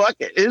the fuck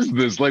is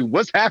this? Like,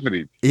 what's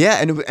happening?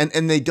 Yeah,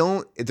 and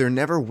they're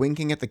never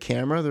winking at the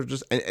camera. They're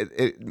just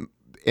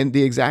in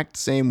the exact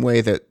same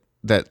way that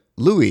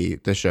Louis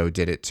the show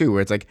did it too,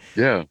 where it's like,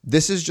 Yeah,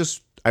 this is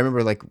just. I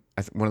remember like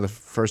one of the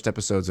first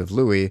episodes of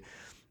Louis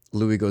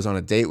goes on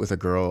a date with a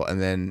girl,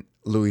 and then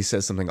Louis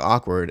says something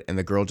awkward, and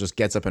the girl just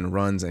gets up and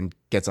runs and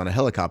gets on a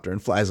helicopter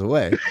and flies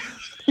away.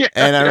 yeah.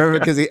 And I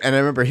remember I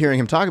remember hearing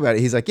him talk about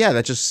it. He's like, yeah,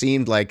 that just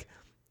seemed like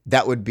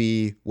that would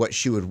be what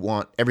she would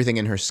want. Everything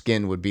in her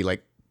skin would be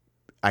like,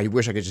 I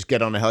wish I could just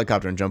get on a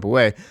helicopter and jump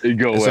away. You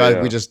go away. So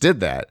Yeah. we just did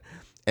that.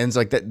 And it's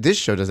like that. This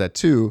show does that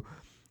too.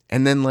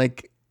 And then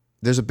like,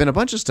 there's been a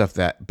bunch of stuff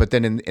but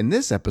then in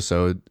this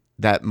episode,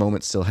 that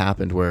moment still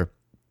happened where,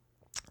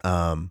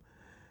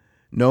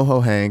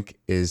 NoHo Hank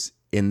is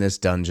in this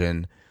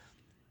dungeon.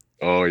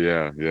 Oh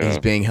yeah, yeah. He's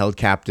being held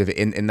captive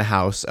in the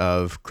house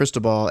of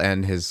Cristobal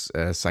and his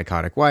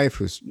psychotic wife,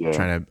 who's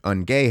trying to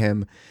ungay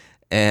him.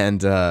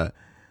 And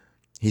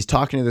he's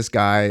talking to this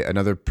guy,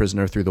 another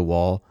prisoner, through the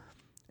wall.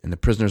 And the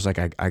prisoner's like,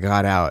 I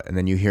got out. And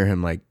then you hear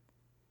him like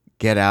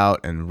get out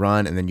and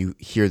run. And then you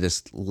hear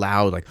this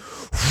loud, like,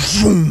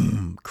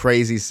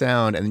 crazy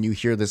sound. And then you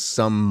hear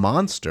some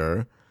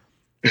monster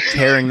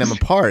tearing them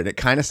apart. It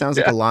kind of sounds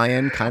like a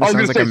lion, kind of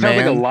sounds like a man. Sounds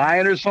like a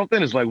lion or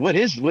something. It's like, what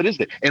is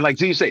it? And like,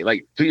 you say,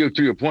 like, to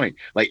your point,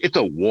 like, it's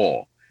a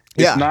wall.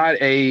 It's not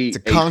it's a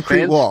concrete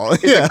fence. wall.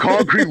 It's a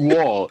concrete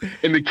wall,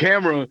 and the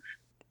camera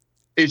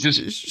is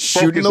just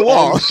shooting the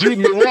wall.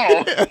 Shooting the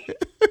wall.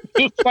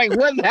 It's like,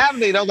 what's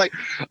happening? I was like,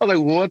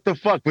 what the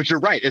fuck? But you're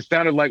right. It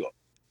sounded like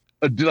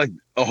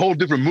a whole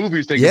different movie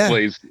is taking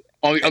place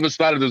on the other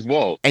side of this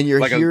wall. And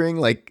you're hearing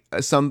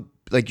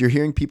you're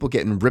hearing people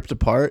getting ripped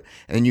apart,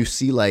 and then you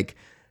see like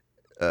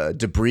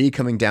debris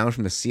coming down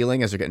from the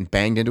ceiling as they're getting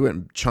banged into it,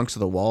 and chunks of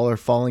the wall are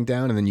falling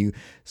down. And then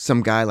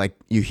some guy like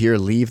you hear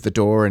leave the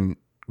door and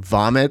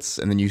vomits,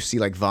 and then you see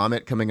like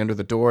vomit coming under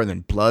the door, and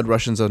then blood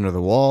rushes under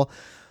the wall,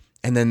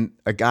 and then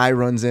a guy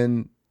runs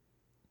in.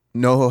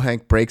 NoHo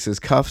Hank breaks his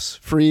cuffs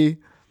free,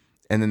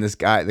 and then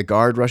the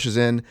guard rushes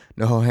in.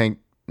 NoHo Hank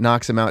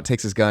knocks him out,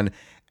 takes his gun,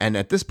 and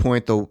at this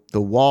point the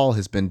wall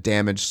has been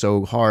damaged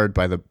so hard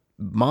by the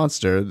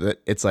monster that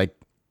it's like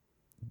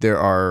there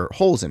are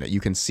holes in it. You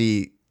can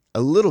see a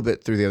little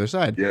bit through the other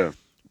side. Yeah.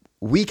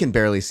 We can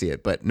barely see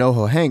it, but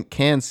NoHo Hank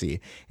can see,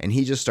 and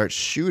he just starts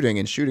shooting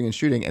and shooting and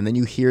shooting, and then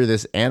you hear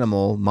this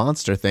animal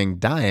monster thing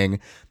dying,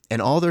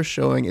 and all they're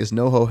showing is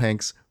NoHo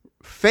Hank's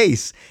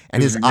face,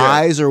 and his Yeah.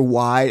 eyes are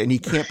wide, and he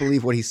can't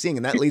believe what he's seeing.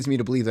 And that leads me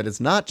to believe that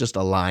it's not just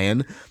a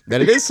lion,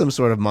 that it is some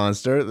sort of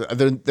monster.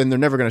 Then they're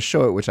never going to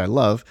show it, which I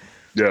love,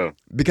 Yeah.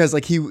 because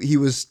like he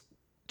was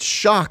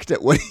shocked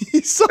at what he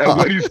And saw.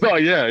 what you saw,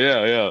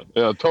 yeah,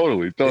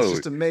 totally, It's totally,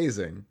 just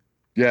amazing.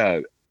 yeah,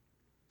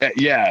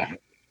 yeah.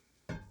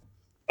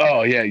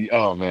 Oh yeah,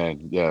 oh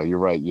man, yeah. You're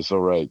right. You're so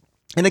right.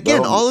 And Not again,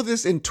 only all of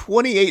this in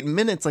 28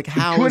 minutes. Like,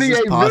 how is this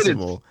 28 minutes.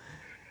 possible?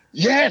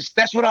 Yes,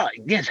 that's what I.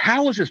 Yes,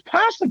 how is this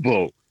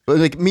possible? But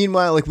like,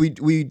 meanwhile, like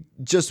we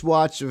just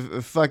watched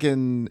a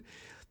fucking,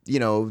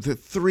 the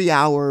 3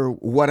 hour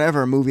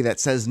whatever movie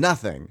that says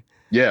nothing.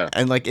 Yeah,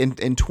 And like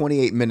in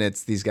 28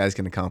 minutes, these guys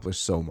can accomplish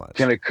so much.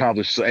 can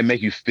accomplish and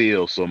make you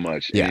feel so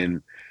much. Yeah.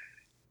 And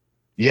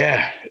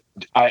yeah,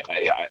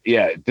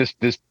 yeah. This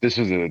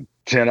is a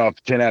 10 out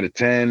of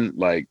 10.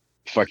 Like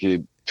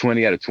fucking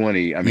 20 out of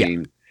 20. I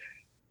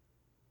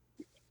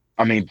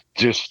mean,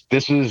 just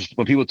this is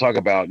when people talk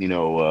about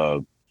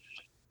the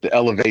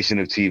elevation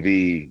of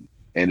TV,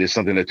 and it's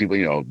something that people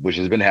which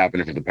has been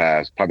happening for the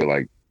past probably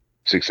like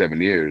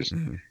 6-7 years.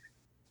 Mm-hmm.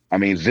 I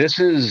mean, this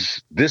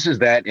is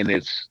that in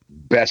its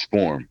best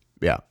form.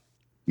 Yeah.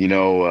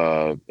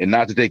 And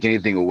not to take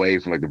anything away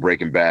from like the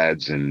Breaking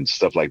Bads and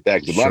stuff like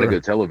that, because a lot of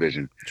good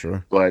television.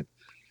 Sure. But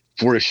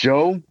for a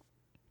show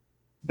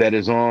that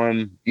is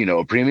on,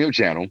 a premium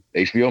channel,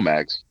 HBO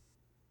Max,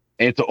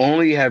 and to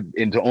only have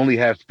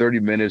 30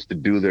 minutes to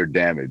do their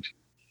damage.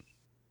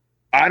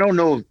 I don't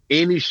know of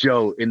any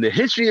show in the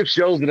history of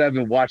shows that I've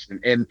been watching,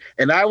 and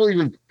I will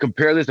even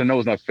compare this. I know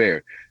it's not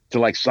fair to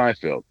like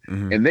Seinfeld,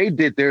 Mm-hmm. and they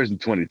did theirs in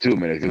 22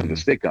 minutes because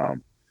of the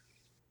sitcom.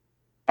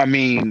 I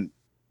mean,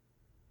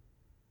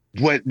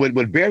 what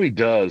Barry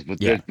does with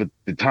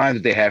the time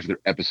that they have for their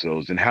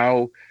episodes and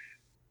how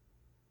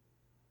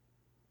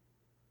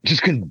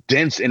just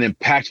condensed and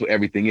impactful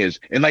everything is,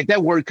 and like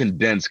that word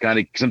condensed kind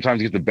of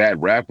sometimes gets a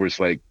bad rap where it's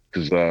like.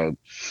 Because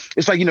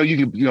it's like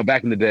you can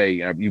back in the day,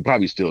 you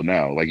probably still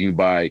now, like you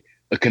buy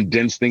a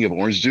condensed thing of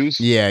orange juice.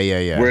 Yeah.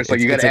 Where it's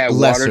like you got to add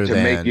water to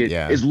make it.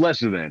 Yeah. It's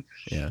lesser than.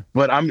 Yeah.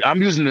 But I'm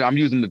using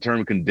the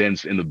term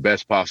condensed in the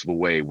best possible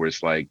way, where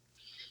it's like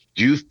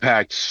you've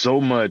packed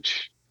so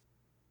much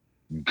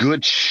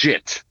good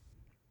shit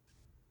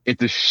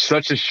into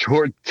such a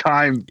short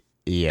time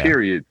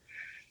period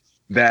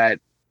that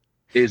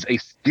is a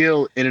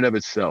skill in and of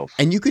itself.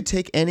 And you could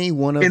take any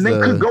one of and they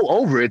could go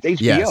over it.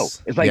 It's HBO.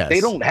 Yes, it's like they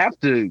don't have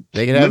to.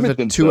 They could have a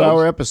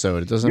 2-hour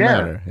episode. It doesn't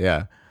matter.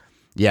 Yeah.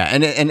 Yeah.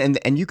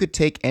 And you could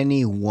take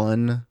any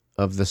one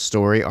of the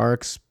story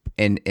arcs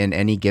in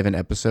any given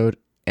episode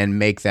and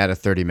make that a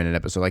 30-minute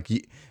episode. Like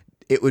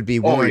it would be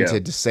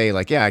warranted to say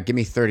like, yeah, give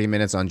me 30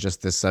 minutes on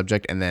just this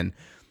subject, and then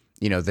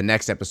the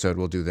next episode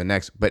we'll do the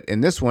next. But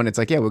in this one, it's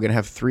like, yeah, we're gonna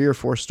have 3 or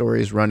 4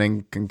 stories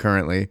running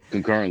concurrently.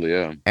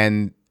 Yeah.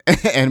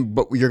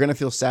 But you're gonna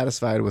feel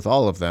satisfied with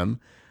all of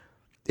them.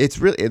 It's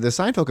really, the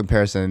Seinfeld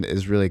comparison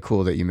is really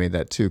cool that you made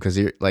that too, because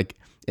you're like,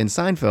 in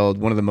Seinfeld,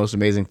 one of the most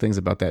amazing things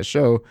about that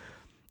show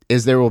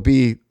is there will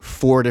be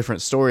 4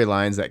 different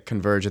storylines that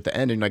converge at the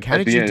end, and you're like, how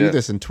did you do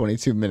this in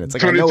 22 minutes?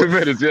 Like, 22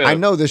 minutes, yeah. I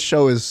know this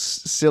show is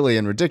silly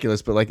and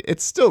ridiculous, but like,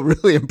 it's still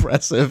really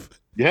impressive.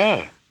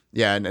 Yeah.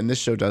 Yeah, and this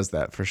show does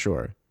that for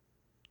sure.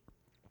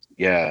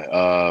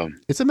 Yeah,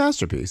 it's a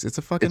masterpiece. It's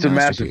a fucking. It's a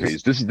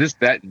masterpiece.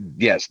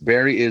 Yes,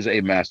 Barry is a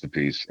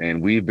masterpiece,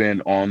 and we've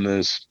been on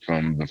this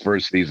from the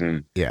first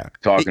season. Yeah,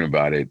 talking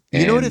about it.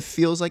 You know what it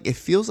feels like? It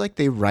feels like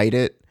they write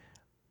it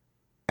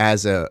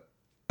as a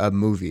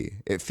movie.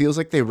 It feels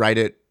like they write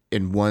it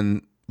in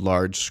one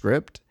large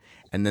script,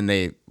 and then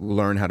they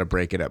learn how to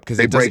break it up, because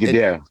it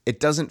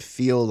doesn't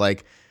feel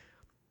like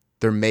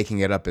they're making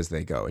it up as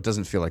they go. It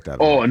doesn't feel like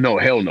that. Oh no,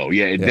 hell no.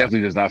 Yeah, it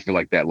definitely does not feel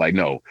like that. Like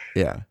no.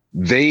 Yeah.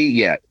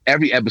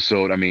 Every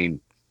episode, I mean,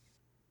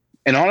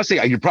 and honestly,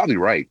 you're probably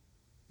right.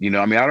 I mean,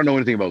 I don't know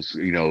anything about,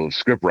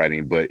 script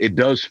writing, but it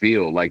does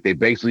feel like they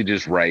basically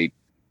just write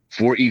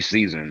for each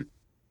season.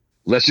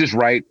 Let's just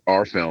write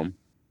our film,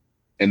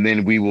 and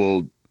then we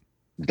will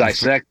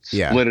dissect,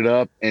 split it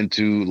up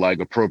into like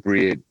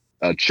appropriate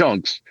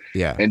chunks,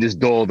 and just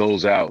dole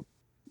those out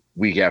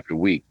week after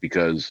week.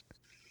 Because,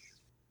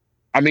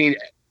 I mean,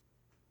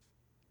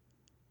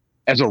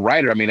 as a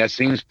writer, I mean, that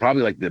seems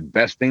probably like the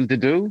best thing to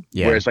do.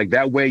 Yeah. Where it's like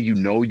that way,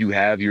 you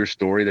have your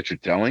story that you're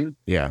telling.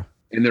 Yeah.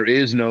 And there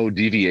is no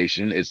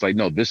deviation. It's like,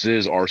 no, this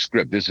is our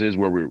script. This is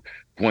where we're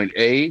point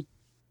A,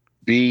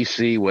 B,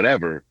 C,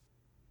 whatever.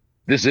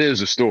 This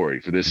is a story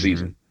for this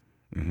season.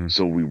 Mm-hmm.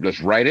 So let's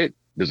write it.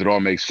 Does it all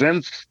make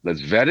sense?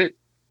 Let's vet it.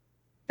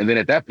 And then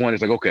at that point,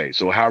 it's like, okay,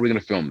 so how are we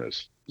going to film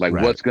this? Like,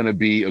 what's going to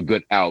be a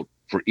good out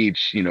for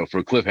each, for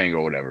a cliffhanger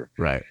or whatever.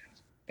 Right.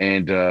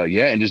 And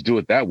and just do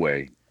it that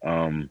way.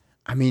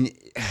 I mean,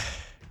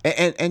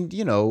 and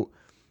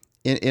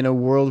in a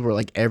world where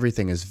like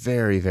everything is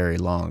very, very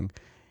long,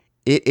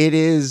 it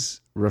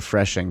is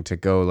refreshing to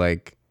go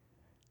like,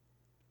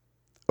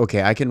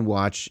 okay, I can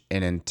watch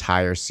an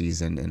entire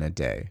season in a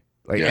day.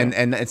 Like,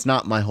 and it's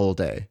not my whole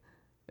day.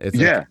 It's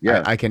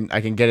I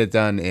can get it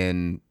done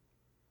in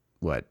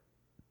what,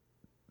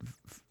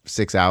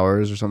 6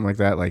 hours or something like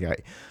that.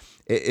 Like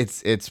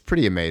It's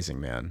pretty amazing,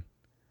 man.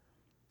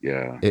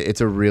 Yeah.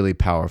 It's a really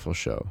powerful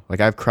show. Like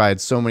I've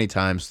cried so many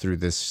times through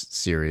this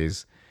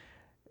series,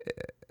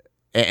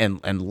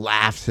 and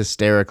laughed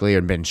hysterically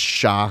and been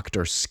shocked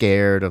or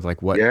scared of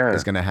like what is Yeah.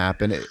 going to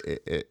happen.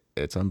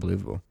 It's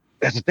unbelievable.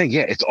 That's the thing.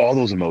 Yeah, it's all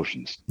those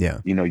emotions. Yeah.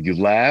 You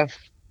laugh,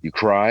 you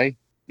cry,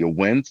 you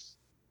wince,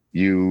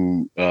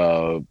 you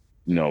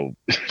know,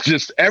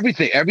 just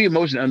everything, every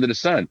emotion under the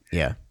sun,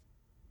 Yeah.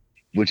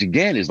 which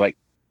again is like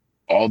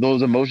all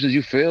those emotions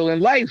you feel in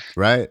life.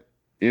 Right.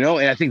 And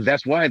I think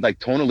that's why, like,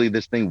 tonally,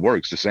 this thing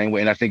works the same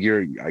way. And I think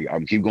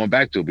I'm keep going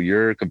back to it, but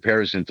your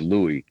comparison to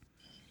Louis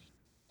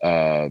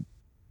uh,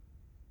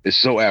 is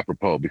so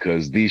apropos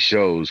because these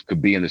shows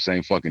could be in the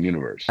same fucking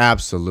universe.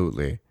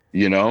 Absolutely.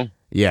 You know?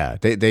 Yeah,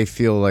 they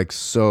feel like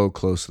so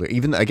closely.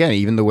 Even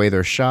the way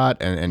they're shot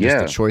and just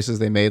the Yeah. choices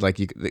they made, like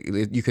you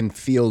can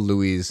feel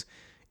Louis'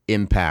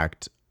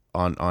 impact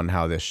on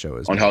how this show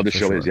is On how made the for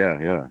show is.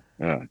 sure. Yeah. Yeah.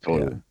 Yeah. Yeah,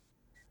 Totally.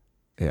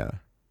 yeah,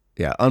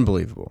 yeah.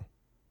 Unbelievable.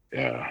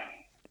 Yeah.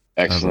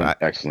 Excellent.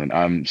 Excellent.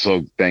 I'm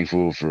so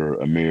thankful for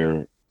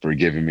Amir for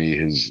giving me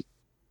his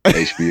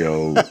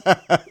HBO.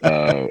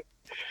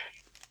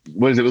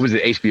 What is it? What was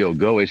it? HBO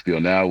Go,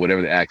 HBO Now,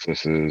 whatever the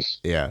access is.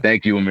 Yeah,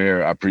 Thank you,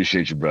 Amir. I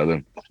appreciate you,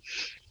 brother.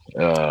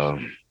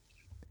 Um,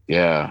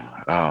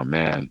 yeah. Oh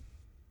man.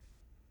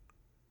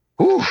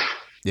 Whew. What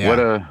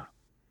yeah. a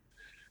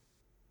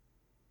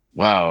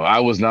wow. I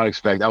was not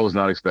expecting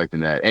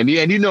that. And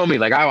you know me,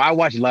 like I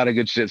watch a lot of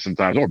good shit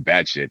sometimes or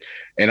bad shit.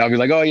 And I'll be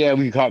like, oh yeah,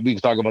 we can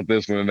talk about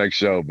this in the next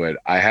show. But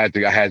I had to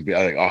be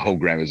like, I hope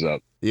Graham is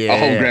up. I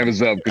hope Yeah, Graham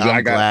is up because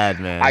I'm glad, I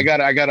man.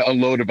 got I gotta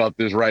unload about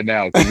this right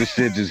now because this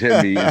shit just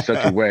hit me in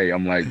such a way.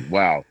 I'm like,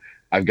 wow,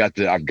 I've got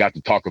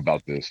to talk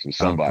about this with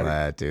I'm somebody.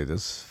 glad, dude.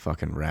 This is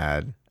fucking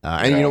rad.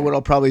 And you know Yeah. what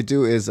I'll probably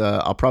do is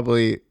I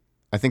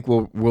think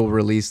we'll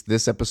release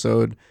this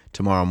episode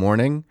tomorrow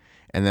morning,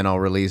 and then I'll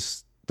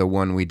release the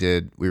one we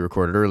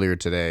recorded earlier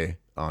today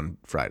on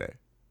Friday.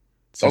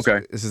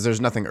 Okay. There's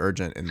nothing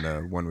urgent in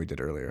the one we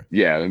did earlier.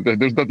 Yeah.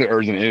 There's nothing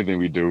urgent in anything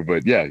we do,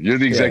 but yeah, you're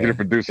the Yeah, executive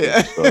producer,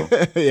 yeah, so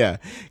yeah,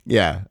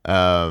 yeah.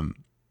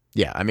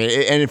 Yeah. I mean,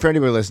 and for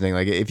anybody listening,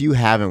 like if you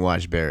haven't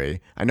watched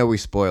Barry, I know we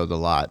spoiled a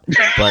lot,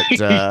 but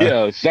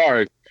yeah.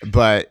 Sorry.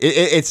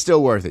 it's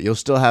still worth it. You'll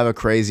still have a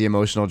crazy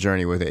emotional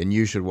journey with it, and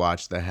you should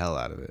watch the hell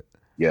out of it.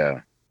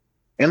 Yeah.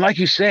 And like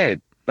you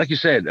said,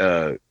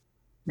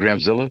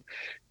 Gramzilla,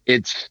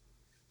 it's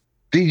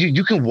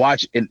you can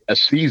watch a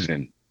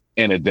season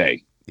in a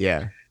day,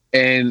 Yeah,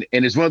 and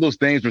it's one of those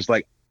things where it's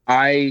like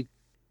I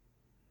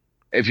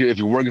if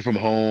you're working from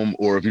home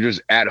or if you're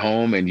just at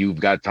home and you've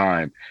got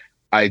time,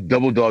 I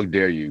double dog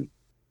dare you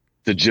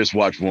to just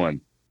watch one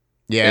and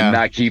yeah,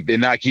 not keep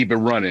it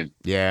running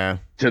yeah.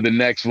 to the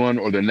next one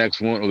or the next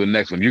one or the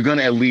next one. You're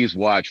gonna at least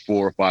watch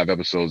 4 or 5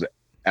 episodes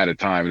at a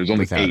time. There's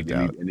only Without a eight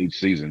doubt. in each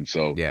season,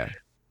 so Yeah,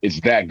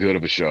 it's that good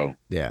of a show.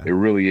 yeah. It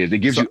really is. It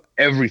gives So you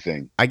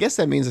everything. I guess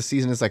that means a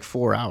season is like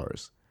 4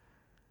 hours,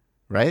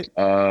 right?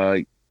 Uh,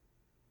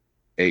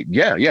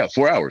 yeah, yeah,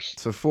 4 hours.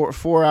 So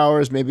 4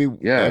 hours, maybe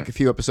Yeah, like a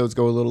few episodes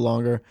go a little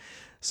longer.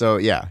 So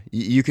yeah,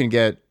 you can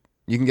get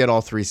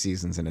all 3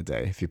 seasons in a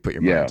day if you put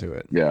your mind yeah, to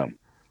it. yeah.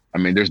 I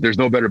mean, there's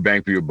no better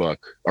bang for your buck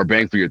or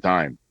bang for your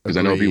time because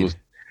I know Agreed.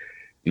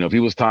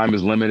 people's time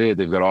is limited.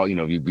 They've got all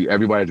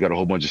everybody's got a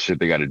whole bunch of shit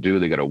they got to do.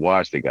 They got to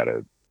watch. They got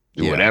to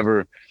do Yeah,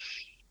 whatever.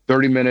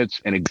 30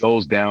 minutes and it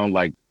goes down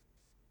like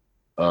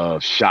a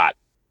shot.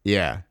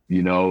 yeah,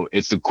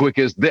 It's the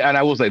quickest. And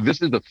I will say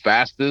this is the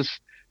fastest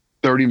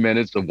 30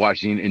 minutes of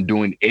watching and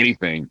doing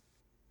anything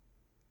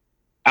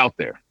out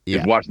there is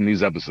yeah, watching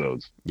these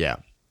episodes. yeah.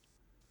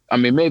 I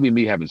mean, maybe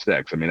me having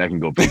sex. I mean, that can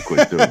go pretty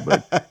quick too,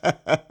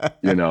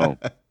 you know,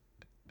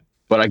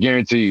 but I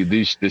guarantee you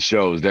this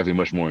show is definitely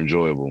much more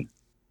enjoyable.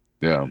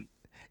 Yeah.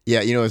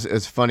 Yeah,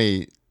 it's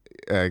funny.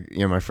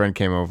 My friend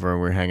came over and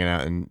we were hanging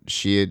out, and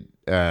she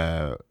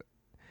had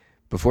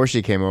before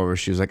she came over,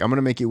 she was like, "I'm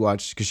gonna make you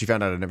watch," because she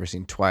found out I'd never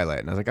seen Twilight,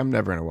 and I was like, "I'm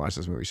never gonna watch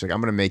this movie." She's like,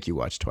 "I'm gonna make you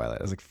watch Twilight."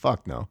 I was like,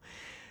 "Fuck no."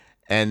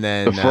 And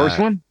The then first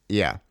one,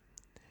 yeah,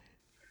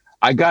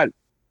 I got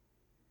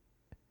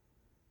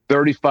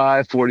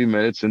 35, 40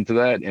 minutes into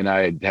that and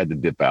I had to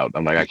dip out.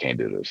 I'm like, I can't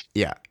do this.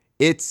 yeah,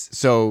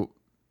 so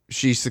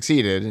she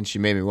succeeded and she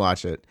made me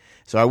watch it.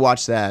 So I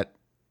watched that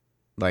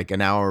like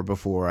an hour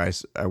before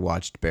I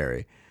watched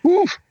Barry,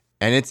 Woo.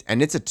 and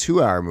it's a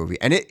 2 hour movie,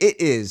 and it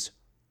is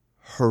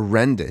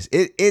horrendous.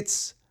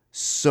 It's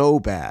so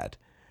bad.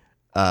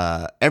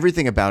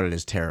 Everything about it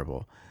is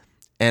terrible.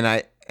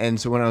 And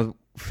so when I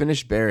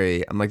finished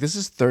Barry, I'm like, this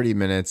is 30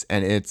 minutes,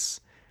 and it's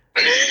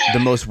the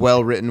most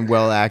well written,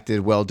 well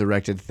acted, well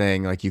directed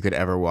thing like you could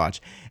ever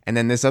watch. And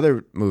then this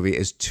other movie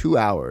is 2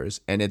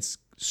 hours, and it's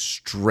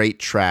straight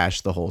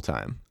trash the whole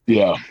time.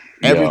 Yeah.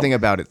 Yeah. Everything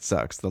about it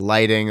sucks. The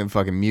lighting and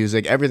fucking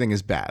music, everything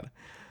is bad.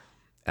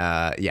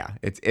 Yeah,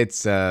 it's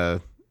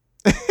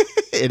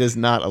it is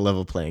not a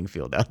level playing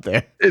field out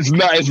there. It's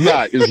not. It's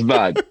not. It's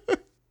not.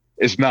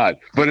 It's not.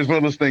 But it's one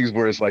of those things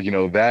where it's like,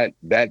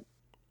 that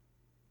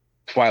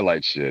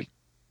Twilight shit.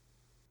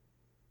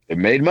 It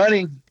made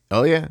money.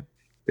 Oh yeah.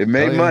 It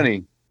made Oh yeah.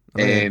 money.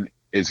 Oh yeah. And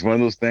it's one of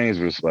those things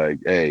where it's like,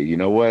 hey, you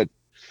know what?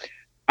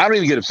 I don't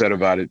even get upset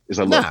about it. It's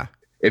like, look, Nah.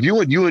 if you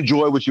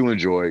enjoy what you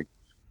enjoy,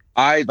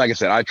 like I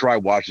said, I tried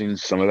watching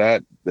some of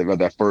that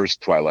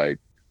first Twilight.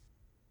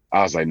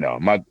 I was like, no,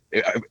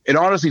 it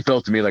honestly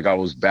felt to me like I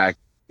was back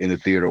in the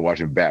theater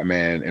watching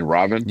Batman and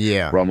Robin,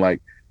 Yeah. where I'm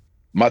like,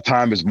 my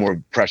time is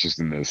more precious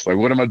than this. Like,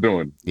 what am I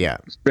doing? Yeah.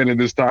 Spending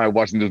this time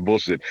watching this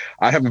bullshit.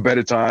 I have a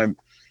better time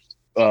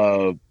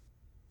uh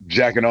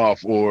jacking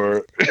off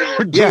or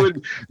Yeah.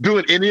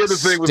 doing any other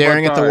thing with my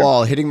Staring at the time.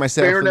 wall, hitting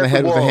myself Staring in the at the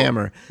head with a wall.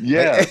 hammer.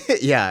 Yeah. Like,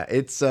 yeah,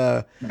 it's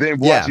Then yeah.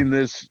 watching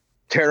this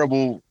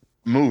terrible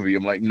movie.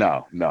 I'm like,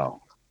 no, I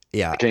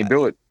Yeah. can't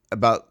do it.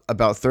 About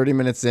 30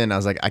 minutes in, I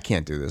was like, I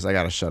can't do this. I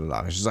gotta shut it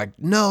off. She's like,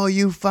 no,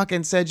 you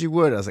fucking said you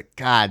would. I was like,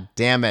 God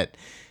damn it.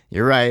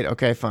 You're right.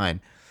 Okay, fine.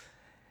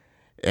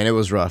 And it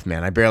was rough,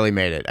 man. I barely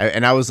made it.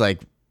 And I was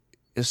like,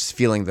 just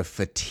feeling the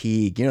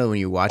fatigue. You know, when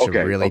you watch a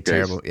Okay, really okay.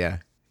 terrible, yeah,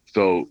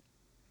 So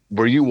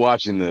were you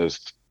watching this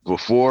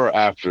before or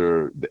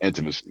after the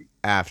intimacy?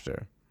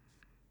 after,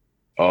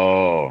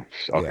 Oh,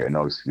 okay, yeah.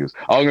 no excuse.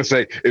 I was gonna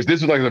say if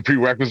this was like the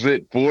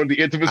prerequisite for the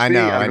intimacy, I'd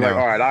I be like, know.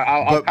 all right,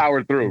 I'll But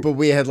power through. but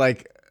we had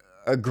like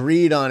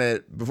agreed on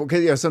it before.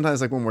 Cause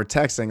sometimes like when we're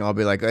texting, I'll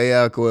be like, oh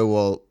yeah, cool.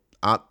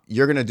 Well,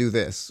 you're gonna do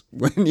this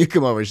when you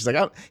come over. She's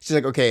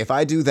like, okay, if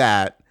I do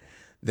that,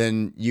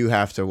 then you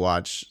have to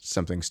watch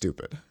something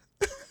stupid.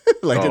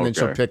 Like, and Oh, then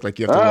she'll okay. pick like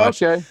you have to Oh,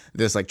 watch okay.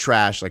 this like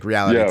trash like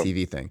reality Yeah.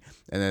 TV thing.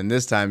 And then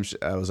this time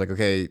I was like,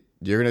 okay,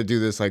 you're gonna do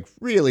this like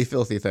really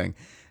filthy thing.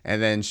 And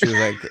then she's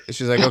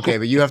like, okay,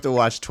 but you have to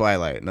watch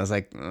Twilight. And I was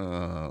like,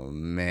 oh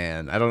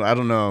man, I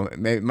don't know.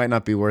 It might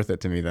not be worth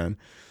it to me then.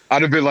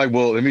 I'd have been like,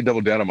 well, let me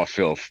double down on my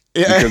filth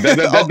Yeah. because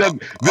this I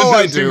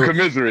doesn't seem do.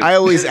 commiserate. I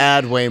always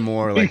add way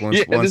more like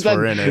Yeah, once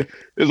we're in it.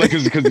 it's like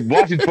because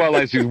watching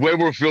Twilight seems way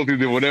more filthy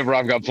than whatever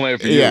I've got planned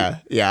for you. Yeah,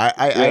 yeah.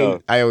 Yeah,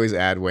 I always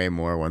add way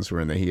more once we're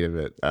in the heat of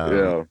it.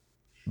 yeah.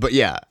 But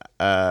yeah,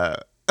 All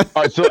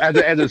right. So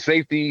as a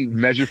safety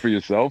measure for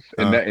yourself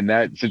in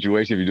that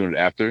situation, if you're doing it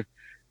after,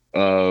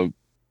 uh,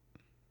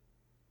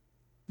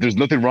 there's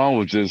nothing wrong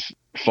with just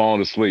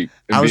falling asleep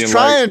and I was being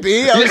trying, like,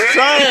 B. I was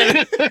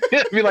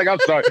trying. be like, I'm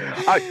sorry.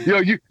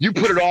 You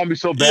put it on me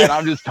so bad. Yeah.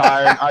 I'm just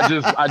tired.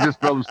 I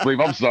just fell asleep.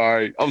 I'm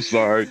sorry. I'm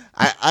sorry.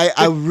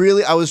 I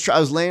really I was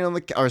laying on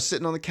the or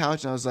sitting on the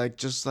couch and I was like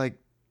just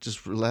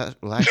relax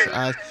your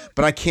eyes,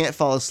 but I can't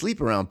fall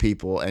asleep around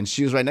people. And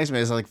she was right next to me.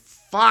 I was like,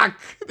 fuck.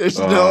 There's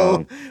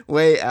no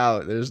way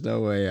out. There's no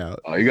way out.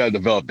 Oh, you gotta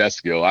develop that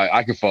skill.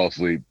 I can fall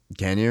asleep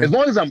Can you? as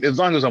long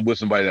as I'm with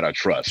somebody that I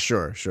trust.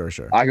 Sure.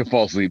 I can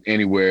fall asleep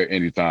anywhere,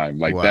 anytime.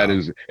 Like Wow.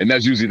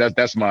 that's usually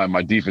that's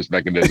my defense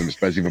mechanism,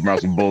 especially if I'm around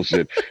some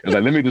bullshit. It's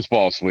like let me just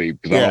fall asleep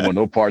because I don't want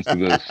no parts of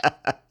this.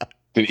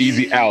 It's an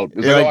easy out.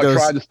 It's like, I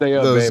tried to stay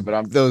up, babe, but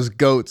I'm those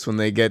goats when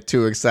they get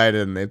too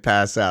excited and they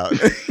pass out.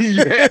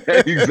 yeah,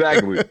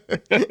 exactly.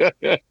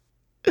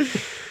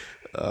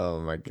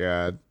 Oh my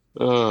god.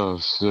 Oh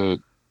shit.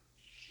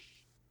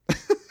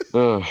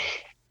 All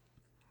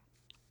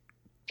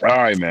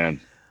right, man.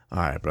 All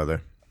right,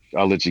 brother.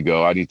 I'll let you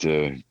go. I need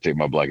to take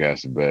my black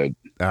ass to bed.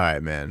 All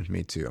right, man.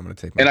 Me too. I'm gonna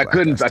take my And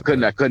black ass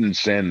I couldn't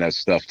send that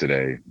stuff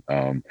today.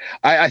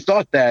 I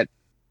thought that.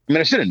 I mean,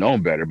 I should have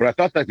known better, but I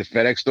thought like the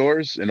FedEx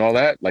stores and all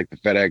that, like the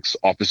FedEx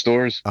office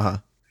stores,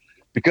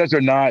 because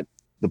they're not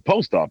the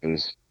post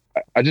office.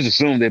 I just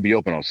assumed they'd be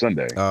open on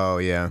Sunday. Oh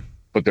yeah.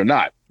 But they're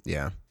not.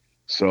 Yeah.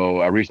 So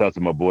I reached out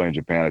to my boy in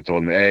Japan. I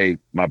told him, hey,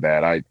 my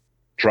bad. I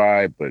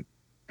tried, but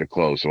they're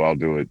closed, so I'll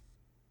do it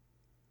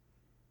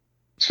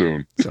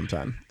soon.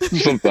 Sometime.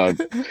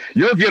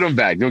 You'll get them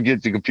back. You'll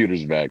get the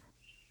computers back.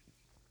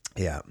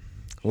 Yeah.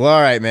 Well,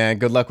 all right, man.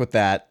 Good luck with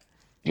that.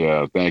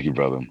 Yeah, thank you,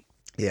 brother.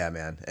 Yeah,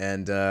 man.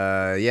 And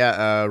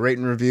rate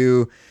and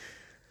review,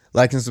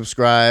 like and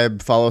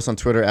subscribe. Follow us on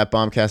Twitter at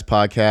Bombcast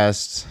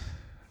Podcast.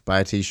 Buy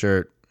a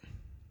t-shirt.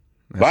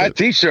 Buy a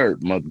t-shirt,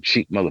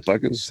 cheap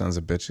motherfuckers. Sons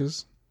of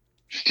bitches.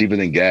 It's cheaper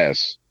than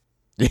gas.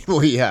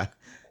 Well, yeah.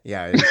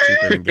 Yeah, it's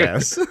cheaper than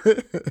gas. And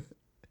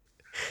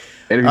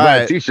if you buy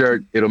a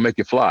t-shirt, it'll make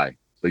you fly.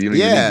 So you don't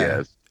even need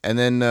gas. And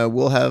then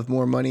we'll have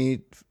more money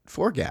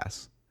for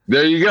gas.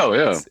 There you go.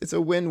 Yeah. It's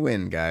a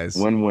win-win, guys.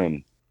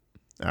 Win-win.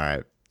 All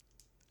right.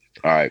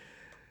 All right.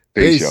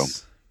 Peace, yo.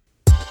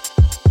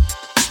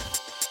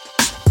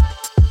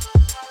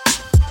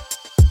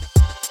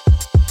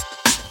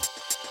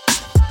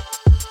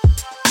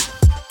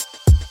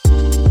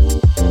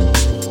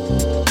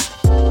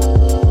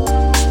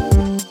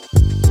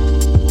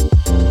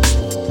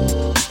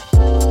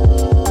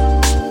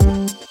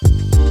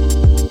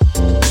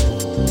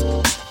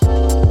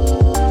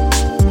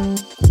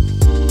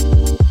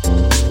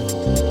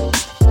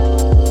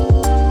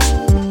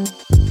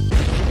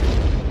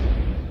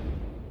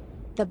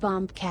 The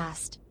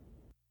Bombcast.